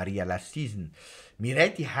enough, but Di Maria last season.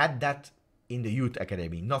 Miretti had that in the youth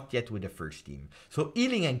academy, not yet with the first team. So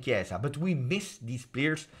Ealing and Chiesa, but we miss these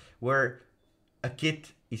players where a kid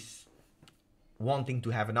is wanting to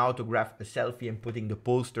have an autograph, a selfie, and putting the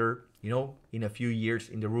poster, you know, in a few years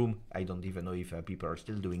in the room. I don't even know if people are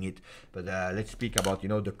still doing it, but let's speak about, you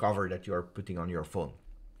know, the cover that you are putting on your phone.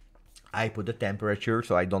 I put the temperature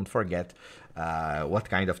so I don't forget what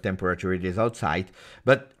kind of temperature it is outside.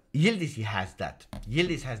 But Yildiz has that.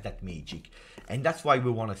 Yildiz has that magic. And that's why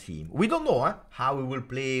we want to see him. We don't know how he will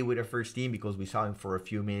play with the first team, because we saw him for a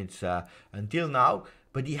few minutes until now.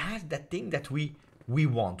 But he has that thing that we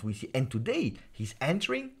want. We see. And today, he's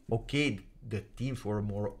entering. Okay, the teams were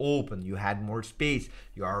more open. You had more space.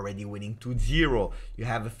 You're already winning 2-0. You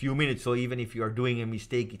have a few minutes. So even if you are doing a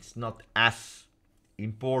mistake, it's not as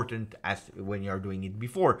important as when you're doing it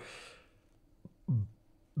before.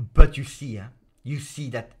 But you see, you see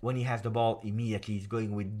that when he has the ball, immediately he's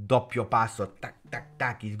going with doppio passo, tac, tac,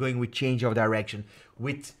 tac. He's going with change of direction,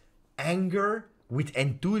 with anger, with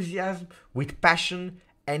enthusiasm, with passion,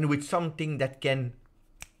 and with something that can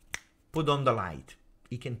put on the light.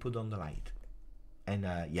 He can put on the light. And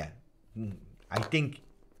yeah, I think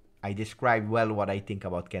I described well what I think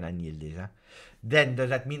about Kenan Yildiz. Then, does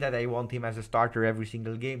that mean that I want him as a starter every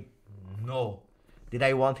single game? No. Did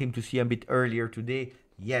I want him to see a bit earlier today?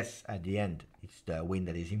 Yes, at the end. It's the win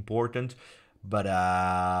that is important. But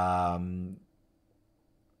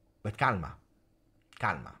calma.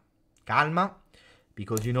 Calma.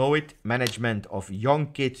 Because you know it, management of young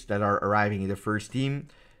kids that are arriving in the first team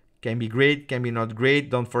can be great, can be not great.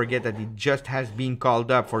 Don't forget that he just has been called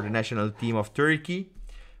up for the national team of Turkey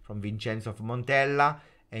from Vincenzo Montella.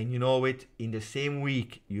 And you know it, in the same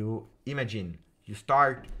week, you imagine, you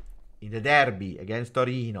start in the derby against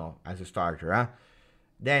Torino as a starter.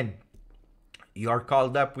 Then You are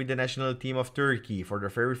called up with the national team of Turkey for the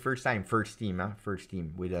very first time. First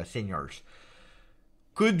team with the seniors.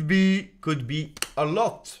 Could be a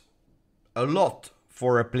lot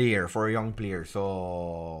for a player, for a young player.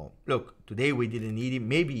 So look, today we didn't need him.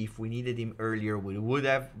 Maybe if we needed him earlier, we would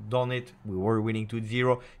have done it. We were winning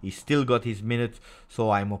 2-0. He still got his minutes,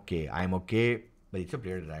 so I'm okay. But it's a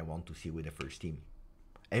player that I want to see with the first team.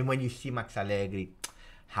 And when you see Max Allegri,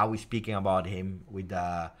 how he's speaking about him with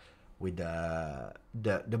the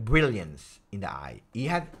brilliance in the eye. He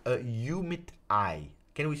had a humid eye.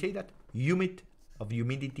 Can we say that? Humid of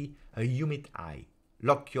humidity, a humid eye.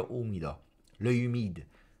 L'occhio umido. Le humide.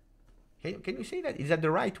 Can you say that? Is that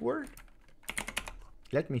the right word?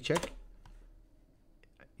 Let me check.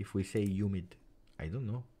 If we say humid, I don't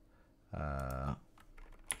know.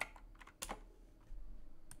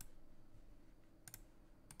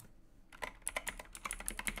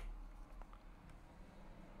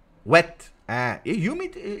 Wet.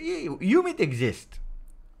 Humid exists,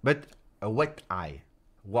 but a wet eye,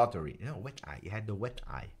 watery. Wet eye. He had the wet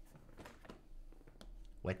eye.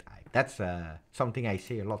 Wet eye. That's something I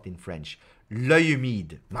say a lot in French. L'œil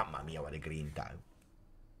humide. Mamma mia, what a grinta.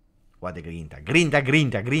 What a grinta.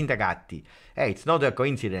 Grinta Gatti. Hey, it's not a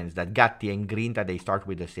coincidence that Gatti and Grinta, they start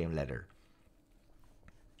with the same letter.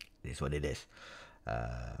 This is what it is.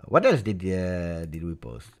 What else did we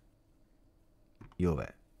post?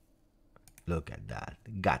 Juve. Look at that.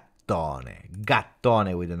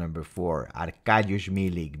 Gattone with the number 4. Arkadiusz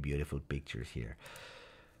Milik. Beautiful pictures here.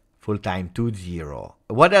 Full time 2-0.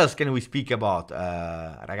 What else can we speak about,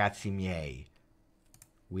 ragazzi miei?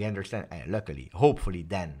 We understand. Luckily, hopefully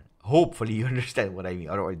you understand what I mean.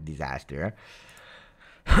 Otherwise, disaster.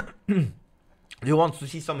 Do you want to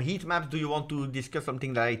see some heat maps? Do you want to discuss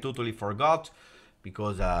something that I totally forgot?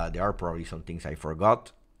 Because there are probably some things I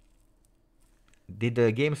forgot. Did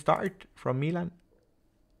the game start from Milan?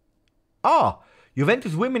 Oh,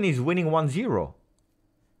 Juventus women is winning 1-0.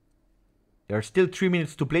 There are still 3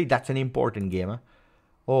 minutes to play. That's an important game. Huh?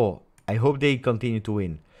 Oh, I hope they continue to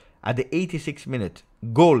win. At the 86th minute,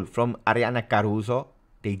 goal from Ariana Caruso.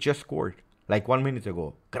 They just scored like 1 minute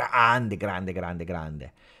ago. Grande.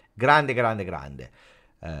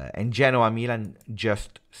 And Genoa Milan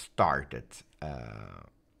just started.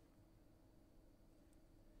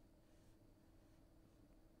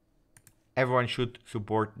 Everyone should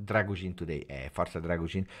support Dragushin today. Forza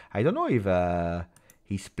Dragushin. I don't know if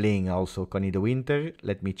he's playing also Conny de Winter.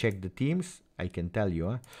 Let me check the teams. I can tell you.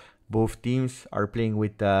 Huh? Both teams are playing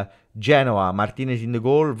with Genoa. Martinez in the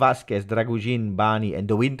goal. Vasquez, Dragushin, Bani, and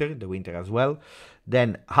de Winter. De Winter as well.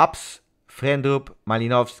 Then Haps, Frendrup,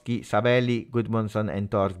 Malinowski, Sabelli, Gudmundsson, and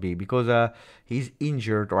Torsby. Because he's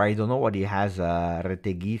injured, or I don't know what he has,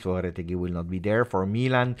 Retegui. So Retegui will not be there. For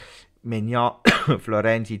Milan, Maignan,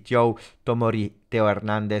 Florenzi, Thiaw, Tomori, Teo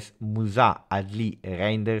Hernandez, Musa, Adli,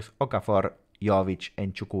 Reinders, Okafor, Jovic,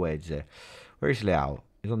 and Chukwueze. Where is Leao?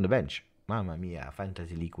 He's on the bench. Mamma mia,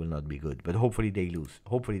 Fantasy League will not be good. But hopefully they lose.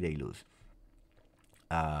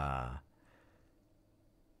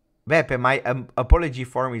 Beppe, my apology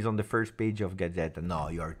form is on the first page of Gazzetta. No,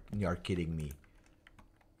 you're kidding me.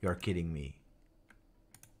 You're kidding me.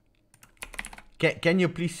 Can you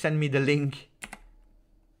please send me the link?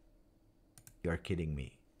 You're kidding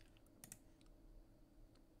me.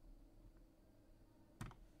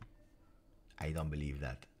 I don't believe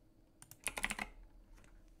that.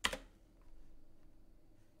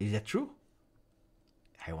 Is that true?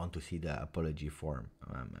 I want to see the apology form.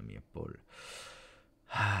 Mamma mia, Paul.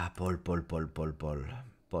 Paul.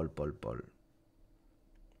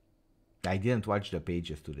 I didn't watch the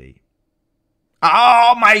pages today.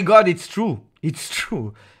 Oh my god, it's true. It's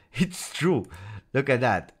true. Look at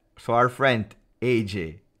that. So our friend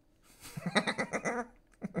AJ.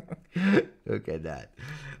 Look at that.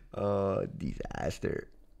 Oh, disaster.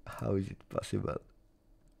 How is it possible?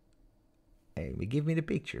 Hey, give me the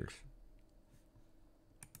pictures.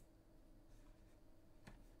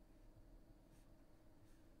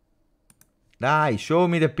 Dai, show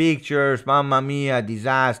me the pictures. Mamma mia,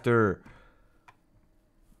 disaster.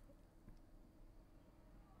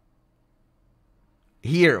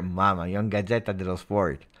 Here, Mama, Young Gazzetta dello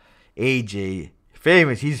Sport. AJ,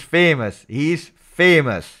 famous. He's famous.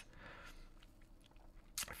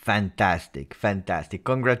 Fantastic.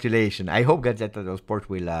 Congratulations. I hope Gazzetta dello Sport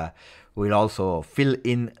will also fill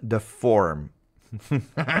in the form.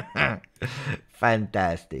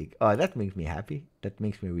 Fantastic. Oh, that makes me happy. That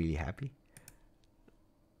makes me really happy.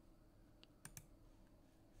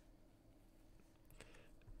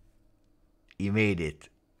 He made it.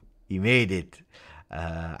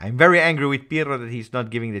 I'm very angry with Pirlo that he's not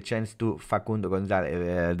giving the chance to Facundo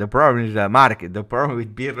Gonzalez. The problem is Mark. The problem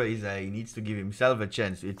with Pirlo is he needs to give himself a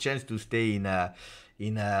chance to stay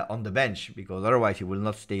on the bench, because otherwise he will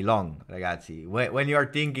not stay long, ragazzi. When you are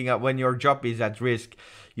thinking when your job is at risk,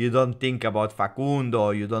 you don't think about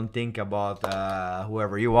Facundo, you don't think about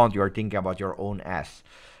whoever you want. You are thinking about your own ass.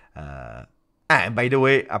 And by the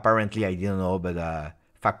way, apparently I didn't know, but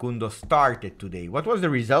Facundo started today. What was the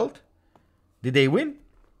result? Did they win?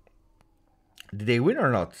 Did they win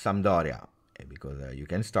or not, Sampdoria? Because you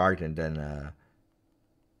can start and then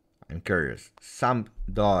I'm curious.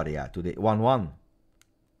 Sampdoria today 1-1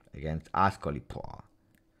 against Ascoli.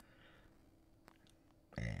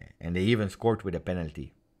 And they even scored with a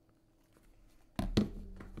penalty.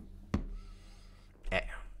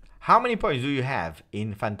 How many points do you have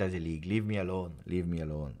in Fantasy League? Leave me alone. Leave me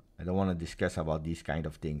alone. I don't want to discuss about these kind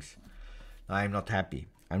of things. I'm not happy.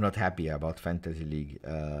 I'm not happy about Fantasy League.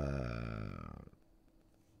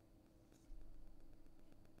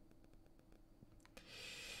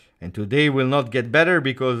 And today will not get better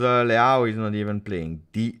because Leao is not even playing.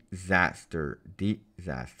 Disaster.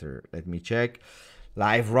 Disaster. Let me check.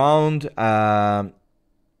 Live round. I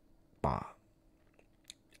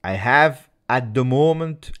have at the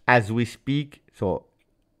moment, as we speak, so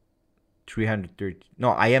 330. No,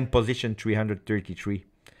 I am position 333.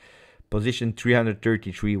 Position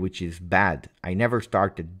 333, which is bad. I never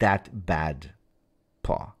started that bad.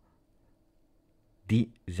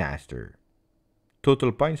 Disaster.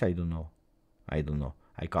 Total points, I don't know.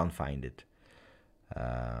 I can't find it.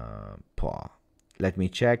 Let me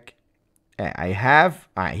check. I have,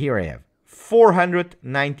 here I have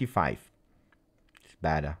 495. It's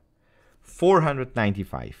bad.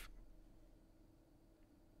 495.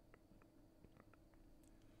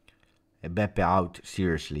 Beppe out,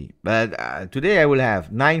 seriously. But today I will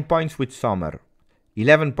have 9 points with Sommer,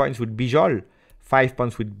 11 points with Bijol, 5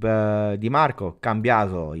 points with Di Marco.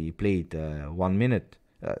 Cambiaso, he played 1 minute,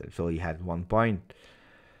 so he had 1 point.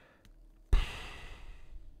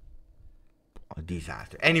 A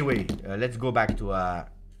disaster. Anyway, let's go back to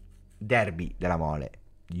Derby della Mole.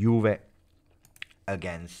 Juve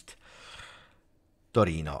against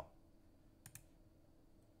Torino.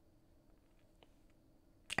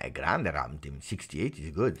 A grande RAM team. 68 is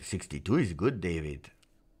good. 62 is good, David.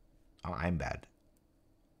 Oh, I'm bad.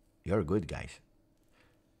 You're good, guys.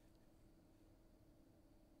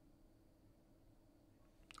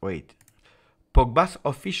 Wait. Pogba's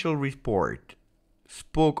official report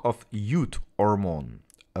spoke of youth hormone,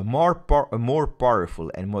 a more powerful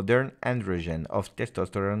and modern androgen of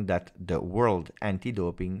testosterone that the World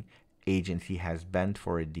Anti-Doping Agency has banned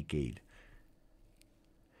for a decade.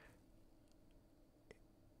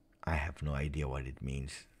 I have no idea what it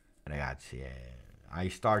means, ragazzi. I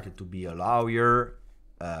started to be a lawyer,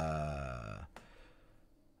 a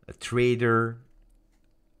trader,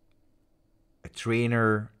 a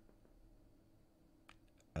trainer,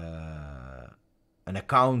 an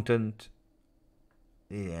accountant.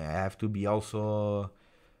 I have to be also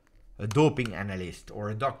a doping analyst or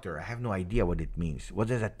a doctor. I have no idea what it means. What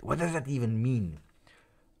does that even mean?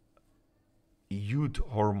 Youth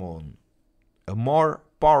hormone, a more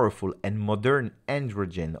powerful and modern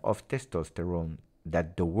androgen of testosterone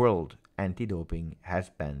that the World Anti-Doping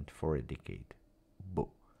has banned for a decade.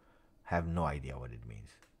 Boo. Have no idea what it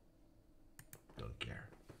means. Don't care.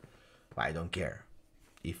 I don't care.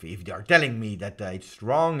 If they are telling me that it's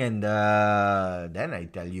wrong, and then I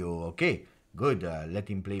tell you, okay, good, let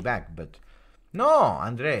him play back. But no,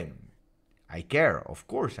 Andre, I care. Of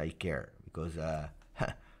course I care, because he's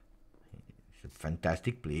a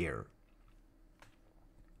fantastic player.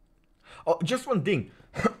 Oh, just one thing.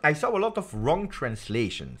 I saw a lot of wrong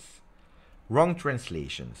translations.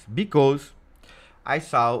 Because I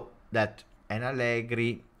saw that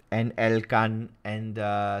Allegri and Elkan and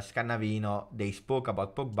Scannavino, they spoke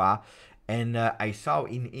about Pogba, and I saw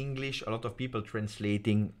in English a lot of people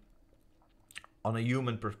translating on a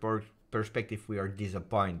human perspective. We are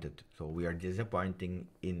disappointed, so we are disappointing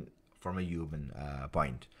from a human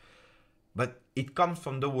point, but it comes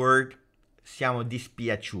from the word siamo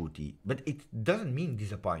dispiaciuti, but it doesn't mean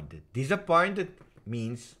disappointed. Disappointed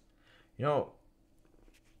means, the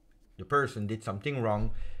person did something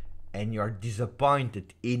wrong and you're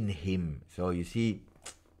disappointed in him. So you see,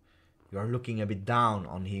 you're looking a bit down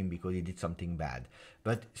on him because he did something bad.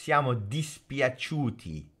 But siamo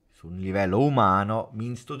dispiaciuti su un livello umano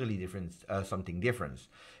means totally different, something different.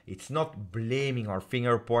 It's not blaming or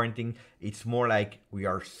finger pointing. It's more like we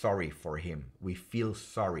are sorry for him. We feel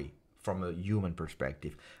sorry from a human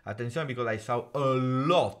perspective. Attention, because I saw a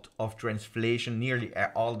lot of translation, nearly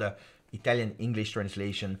all the Italian English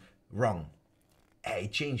translation wrong.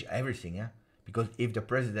 It changed everything, yeah? Because if the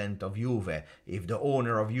president of Juve, if the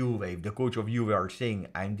owner of Juve, if the coach of Juve are saying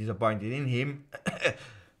I'm disappointed in him,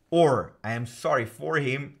 or I am sorry for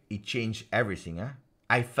him, it changed everything, huh?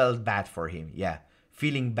 I felt bad for him, yeah.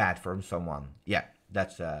 Feeling bad from someone, yeah.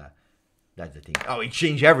 That's the thing. Oh, it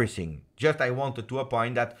changed everything. Just I wanted to a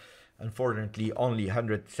point that, unfortunately, only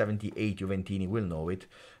 178 Juventini will know it.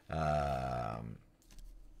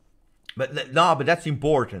 But no, but that's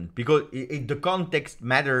important because the context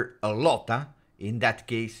matter a lot, huh? In that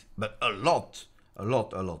case, but a lot.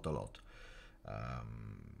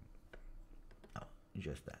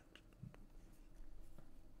 Just that.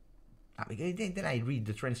 Then I read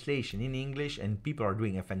the translation in English, and people are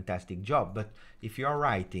doing a fantastic job. But if you are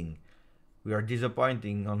writing, we are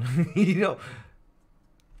disappointing on,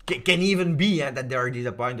 can even be that they are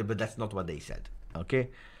disappointed, but that's not what they said. Okay.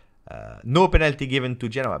 No penalty given to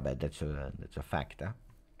Genoa, but that's a fact. Huh?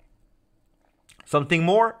 Something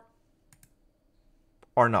more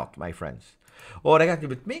or not, my friends? Oh, ragazzi,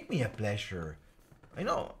 but make me a pleasure. I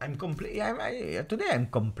know I'm today I'm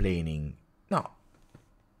complaining. No,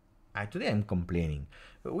 today I'm complaining.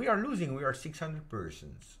 We are losing. We are 600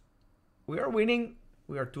 persons. We are winning.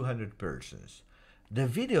 We are 200 persons. The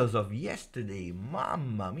videos of yesterday,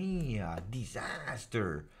 mamma mia,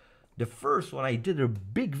 disaster. The first one I did a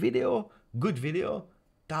big video, good video,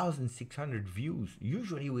 1,600 views.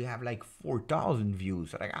 Usually we have like 4,000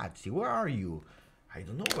 views. Ragazzi, where are you? I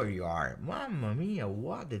don't know where you are. Mamma mia,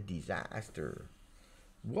 what a disaster.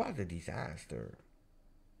 What a disaster.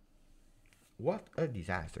 What a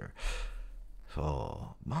disaster.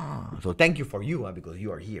 So thank you for you, because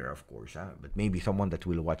you are here, of course. But maybe someone that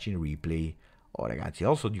will watch in replay. Oh, ragazzi,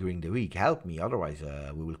 also during the week, help me. Otherwise,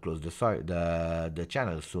 we will close the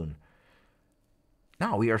channel soon.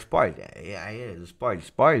 Now we are spoiled. Yeah,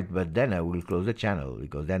 spoiled. But then I will close the channel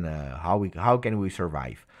because then how can we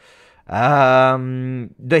survive?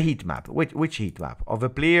 The heat map. Which heat map? Of a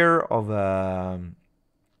player of a.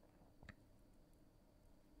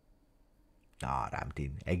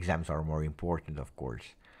 Ramtin. Exams are more important, of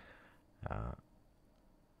course.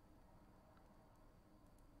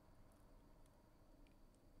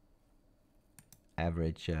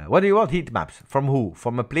 Average. What do you want? Heat maps from who?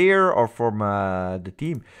 From a player or from the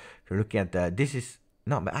team? If you're looking at this is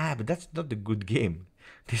no, but that's not the good game.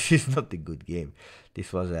 This is not the good game.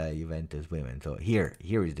 This was a Juventus women. So here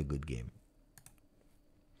is the good game.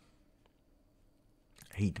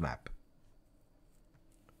 Heat map.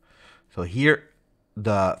 So here,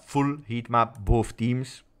 the full heat map, both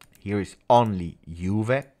teams. Here is only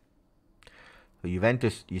Juve. So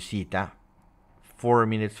Juventus, you see it, 4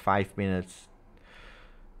 minutes, 5 minutes.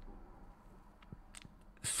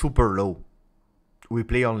 Super low. We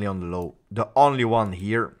play only on the low. The only one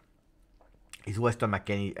here is Weston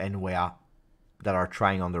McKennie and Wea that are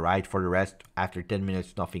trying on the right. For the rest, after 10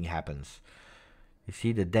 minutes, nothing happens. You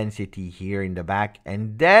see the density here in the back.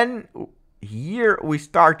 And then here we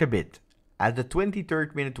start a bit. At the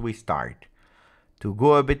 23rd minute we start to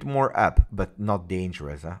go a bit more up, but not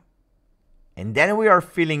dangerous. And then we are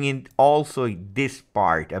filling in also this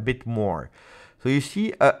part a bit more. So you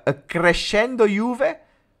see a crescendo Juve.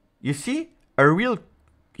 You see a real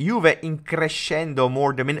Juve in crescendo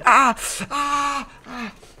more than minute. My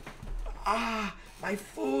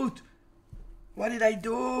foot. What did I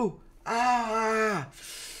do?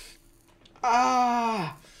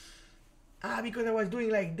 Because I was doing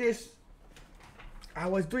like this. I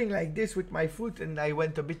was doing like this with my foot and I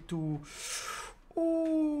went a bit too.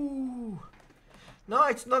 Ooh. No,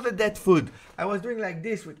 it's not a dead foot. I was doing like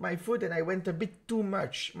this with my foot and I went a bit too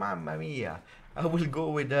much. Mamma mia. I will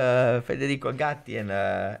go with Federico Gatti and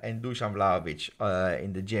Dusan Vlahovic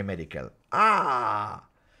in the J Medical.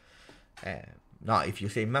 No, if you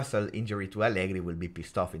say muscle injury to Allegri, will be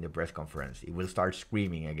pissed off in the press conference. He will start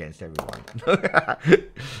screaming against everyone. I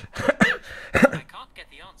can't get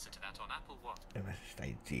the answer to that on Apple Watch.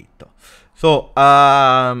 Stai zitto. So,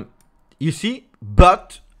 you see,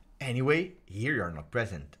 but anyway, here you're not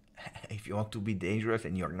present. If you want to be dangerous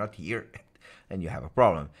and you're not here, then you have a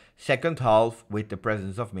problem. Second half, with the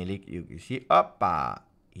presence of Milik, you see,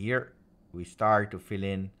 here we start to fill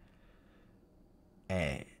in.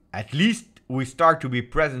 At least we start to be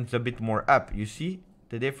present a bit more up. You see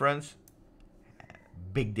the difference?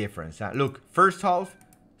 Big difference. Look, first half,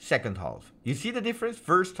 second half. You see the difference?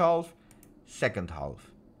 First half, second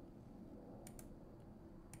half.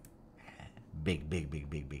 Big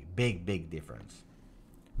difference.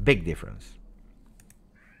 Big difference.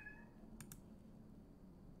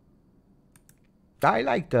 I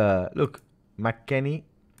like the look. McKennie's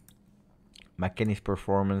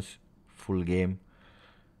performance full game.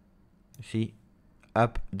 See,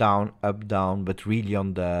 up, down, but really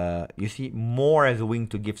on the, you see, more as a wing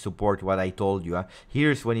to give support, what I told you.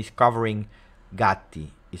 Here's when he's covering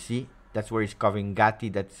Gatti, you see, that's where he's covering Gatti,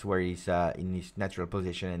 that's where he's in his natural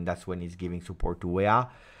position, and that's when he's giving support to Weah.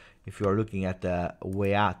 If you are looking at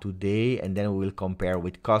Weah today, and then we will compare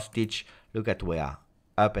with Kostic, look at Weah,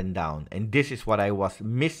 up and down, and this is what I was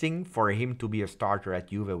missing for him to be a starter at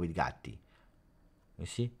Juve with Gatti, you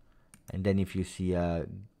see. And then if you see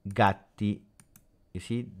Gatti, you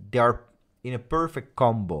see, they are in a perfect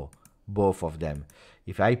combo, both of them.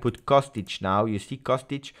 If I put Kostic now, you see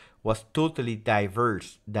Kostic was totally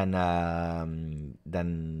diverse than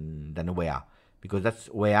Weah, because that's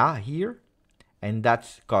Weah here, and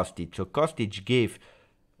that's Kostic. So Kostic gave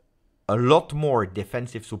a lot more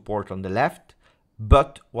defensive support on the left,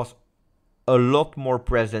 but was a lot more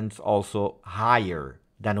presence also higher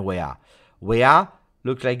than Weah. Weah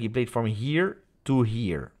looks like he played from here to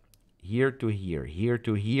here, here to here, here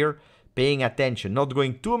to here, paying attention, not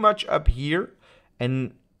going too much up here,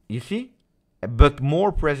 and you see, but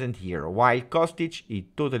more present here, while Kostic is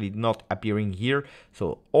totally not appearing here,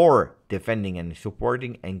 so, or defending and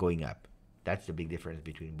supporting and going up. That's the big difference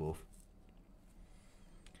between both.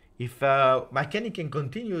 If McKennie can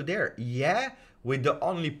continue there, yeah, with the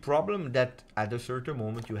only problem that at a certain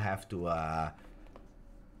moment you have to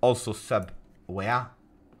also sub Weah,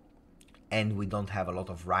 and we don't have a lot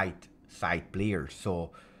of right side players.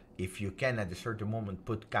 So if you can at a certain moment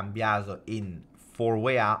put Cambiaso in for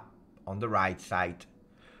Weah on the right side,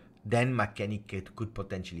 then McKennie could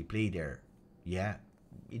potentially play there. Yeah,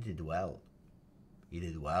 he did well. He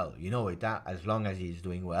did well. You know it, as long as he's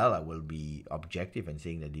doing well, I will be objective and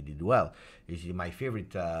saying that he did well. Is he my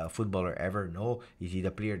favorite footballer ever? No. Is he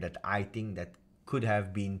the player that I think that could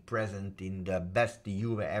have been present in the best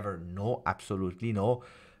Juve ever? No, absolutely no.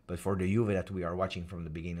 But for the Juve that we are watching from the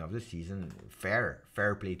beginning of the season, fair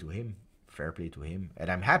play to him. Fair play to him. And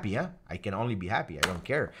I'm happy, huh? I can only be happy. I don't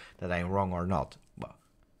care that I'm wrong or not. Well,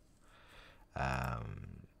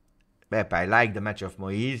 Pep, I like the match of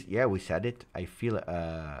Moise. Yeah, we said it. I feel,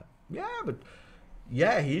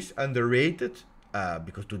 he's underrated.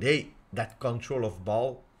 Because today, that control of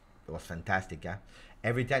ball was fantastic, huh?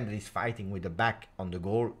 Every time that he's fighting with the back on the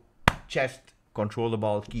goal, chest, control the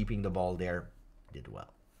ball, keeping the ball there, did well.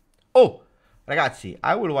 Oh, ragazzi,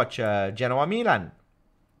 I will watch Genoa-Milan.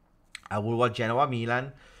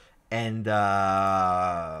 And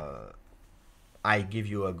I give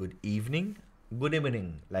you a good evening. Good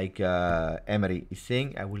evening, like Emery is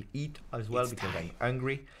saying. I will eat as well because I'm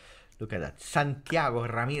hungry. Look at that. Santiago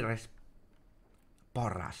Ramirez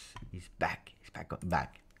Porras is back. He's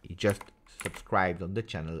back. He just subscribed on the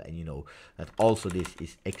channel, and you know that also this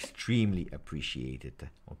is extremely appreciated.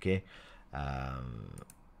 Okay.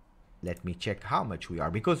 Let me check how much we are,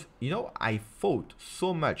 because you know I fought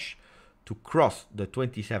so much to cross the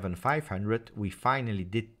 27,500. We finally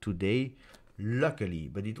did today, luckily,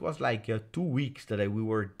 but it was like 2 weeks that we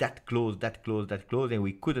were that close, and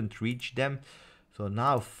we couldn't reach them. So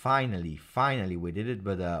now finally we did it,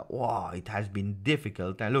 but wow, it has been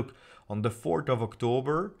difficult. And look, on the 4th of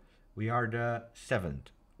October, we are the 7th.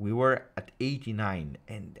 We were at 89,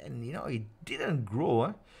 and you know, it didn't grow,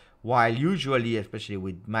 huh? While usually, especially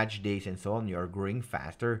with match days and so on, you're growing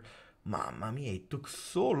faster. Mamma mia, it took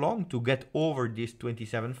so long to get over this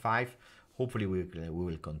 27.5. Hopefully we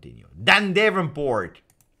will continue. Dan Davenport.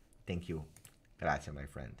 Thank you. Grazie, my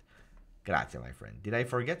friend. Grazie, my friend. Did I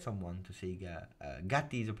forget someone to say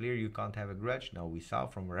Gatti is a player you can't have a grudge? No, we saw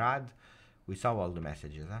from Rad. We saw all the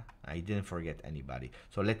messages. Huh? I didn't forget anybody.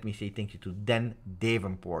 So let me say thank you to Dan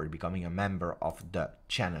Davenport becoming a member of the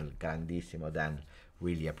channel. Grandissimo, Dan.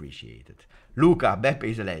 Really appreciate it. Luca, Beppe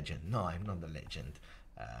is a legend. No, I'm not a legend.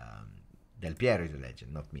 Del Piero is a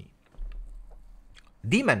legend, not me.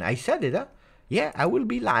 Demon, I said it, huh? Yeah, I will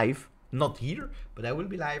be live. Not here, but I will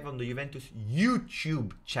be live on the Juventus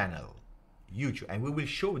YouTube channel. YouTube, and we will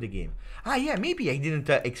show the game. Yeah, maybe I didn't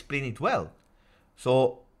explain it well.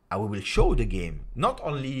 So, I will show the game. Not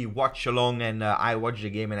only watch along and I watch the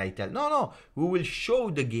game and I tell. No, we will show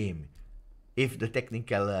the game. If the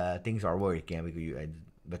technical things are working,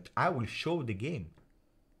 but I will show the game.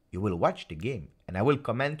 You will watch the game, and I will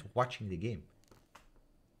comment watching the game.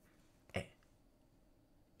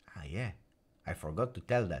 Yeah, I forgot to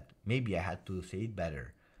tell that. Maybe I had to say it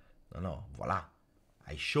better. No, voila.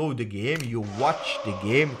 I show the game, you watch the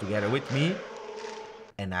game together with me,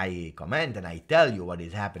 and I comment and I tell you what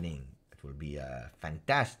is happening. It will be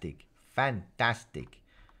fantastic.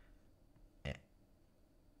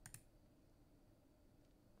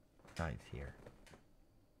 It's here.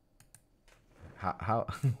 How?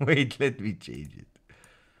 Wait, let me change it.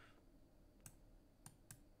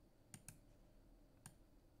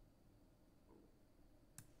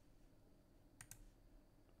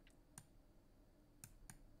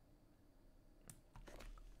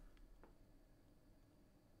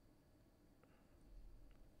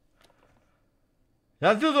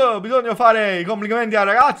 Innanzitutto bisogna fare I complimenti ai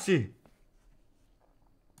ragazzi.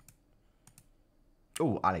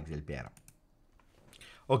 Alex Del Piero.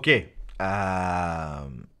 Okay.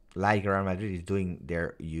 Like Real Madrid is doing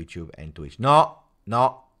their YouTube and Twitch. No,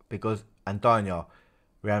 because Antonio,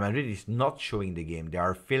 Real Madrid is not showing the game. They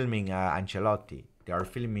are filming Ancelotti. They are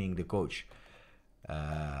filming the coach.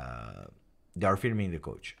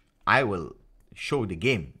 I will show the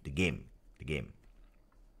game.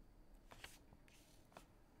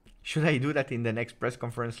 Should I do that in the next press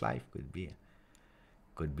conference live? Could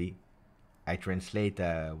be. I translate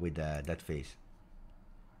with that face.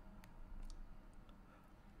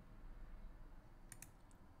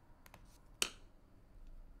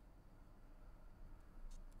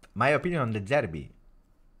 My opinion on the Zerbi,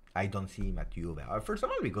 I don't see him at Juve. First of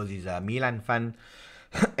all, because he's a Milan fan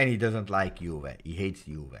and he doesn't like Juve. He hates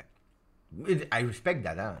Juve. I respect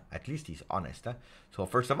that. At least he's honest. So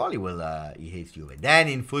first of all, he hates Juve. Then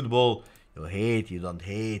in football, you hate, you don't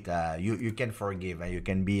hate. You can forgive. You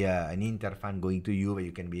can be an Inter fan going to Juve.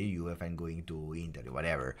 You can be a Juve fan going to Inter.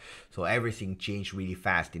 Whatever. So everything changed really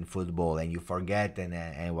fast in football, and you forget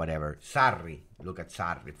and whatever. Sarri. Look at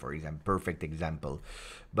Sarri, for example. Perfect example.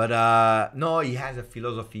 But no, he has a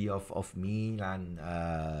philosophy of Milan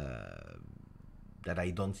that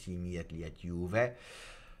I don't see immediately at Juve.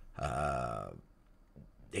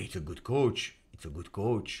 It's a good coach.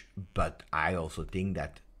 But I also think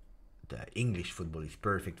that the English football is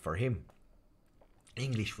perfect for him.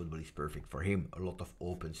 A lot of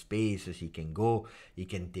open spaces. He can go. He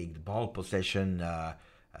can take the ball possession.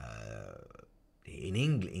 In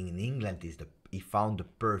England he found the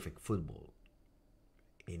perfect football.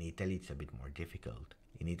 In Italy, it's a bit more difficult.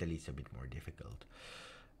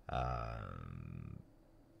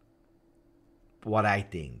 What I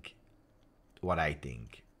think.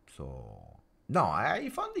 So no, he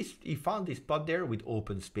found this spot there with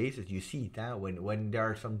open spaces. You see it, when there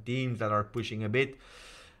are some teams that are pushing a bit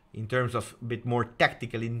in terms of a bit more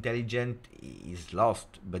tactical intelligent, he's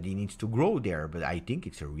lost, but he needs to grow there. But I think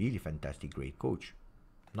it's a really fantastic, great coach.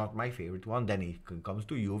 Not my favorite one. Then if it comes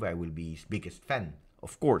to Juve, I will be his biggest fan.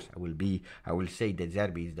 Of course, I will say that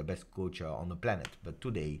Zerbi is the best coach on the planet. But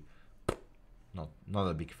today, not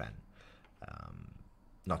a big fan.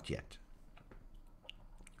 Not yet.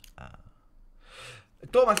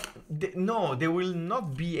 Thomas, no, there will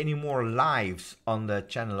not be any more lives on the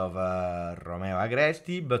channel of Romeo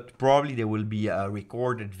Agresti, but probably there will be a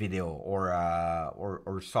recorded video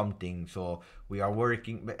or something. So we are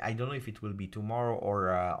working, but I don't know if it will be tomorrow or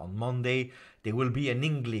on Monday. There will be an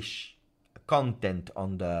English content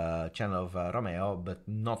on the channel of Romeo, but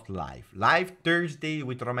not live. Live Thursday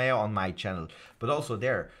with Romeo on my channel, but also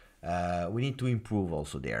there. We need to improve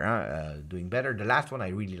also there, doing better. The last one I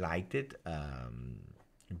really liked it,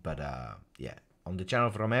 but yeah, on the channel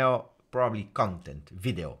of Romeo, probably content,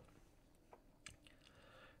 video.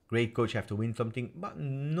 Great coach have to win something, but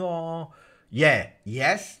no,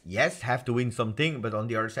 yes, have to win something, but on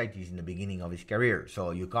the other side, he's in the beginning of his career,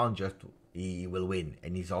 so you can't just, he will win.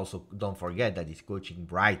 And he's also, don't forget that he's coaching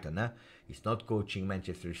Brighton, he's not coaching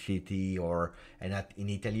Manchester City, and in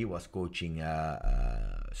Italy he was coaching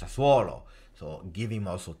Sassuolo, so give him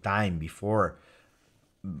also time before.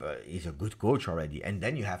 But he's a good coach already. And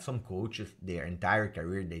then you have some coaches, their entire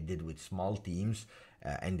career they did with small teams,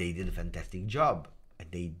 and they did a fantastic job. And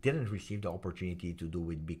they didn't receive the opportunity to do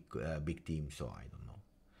with big teams, so I don't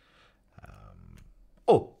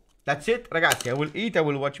know. That's it, ragazzi. I will eat, I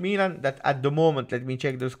will watch Milan. That at the moment, let me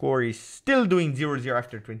check the score, is still doing 0-0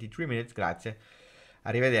 after 23 minutes. Grazie.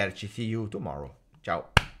 Arrivederci. See you tomorrow. Ciao.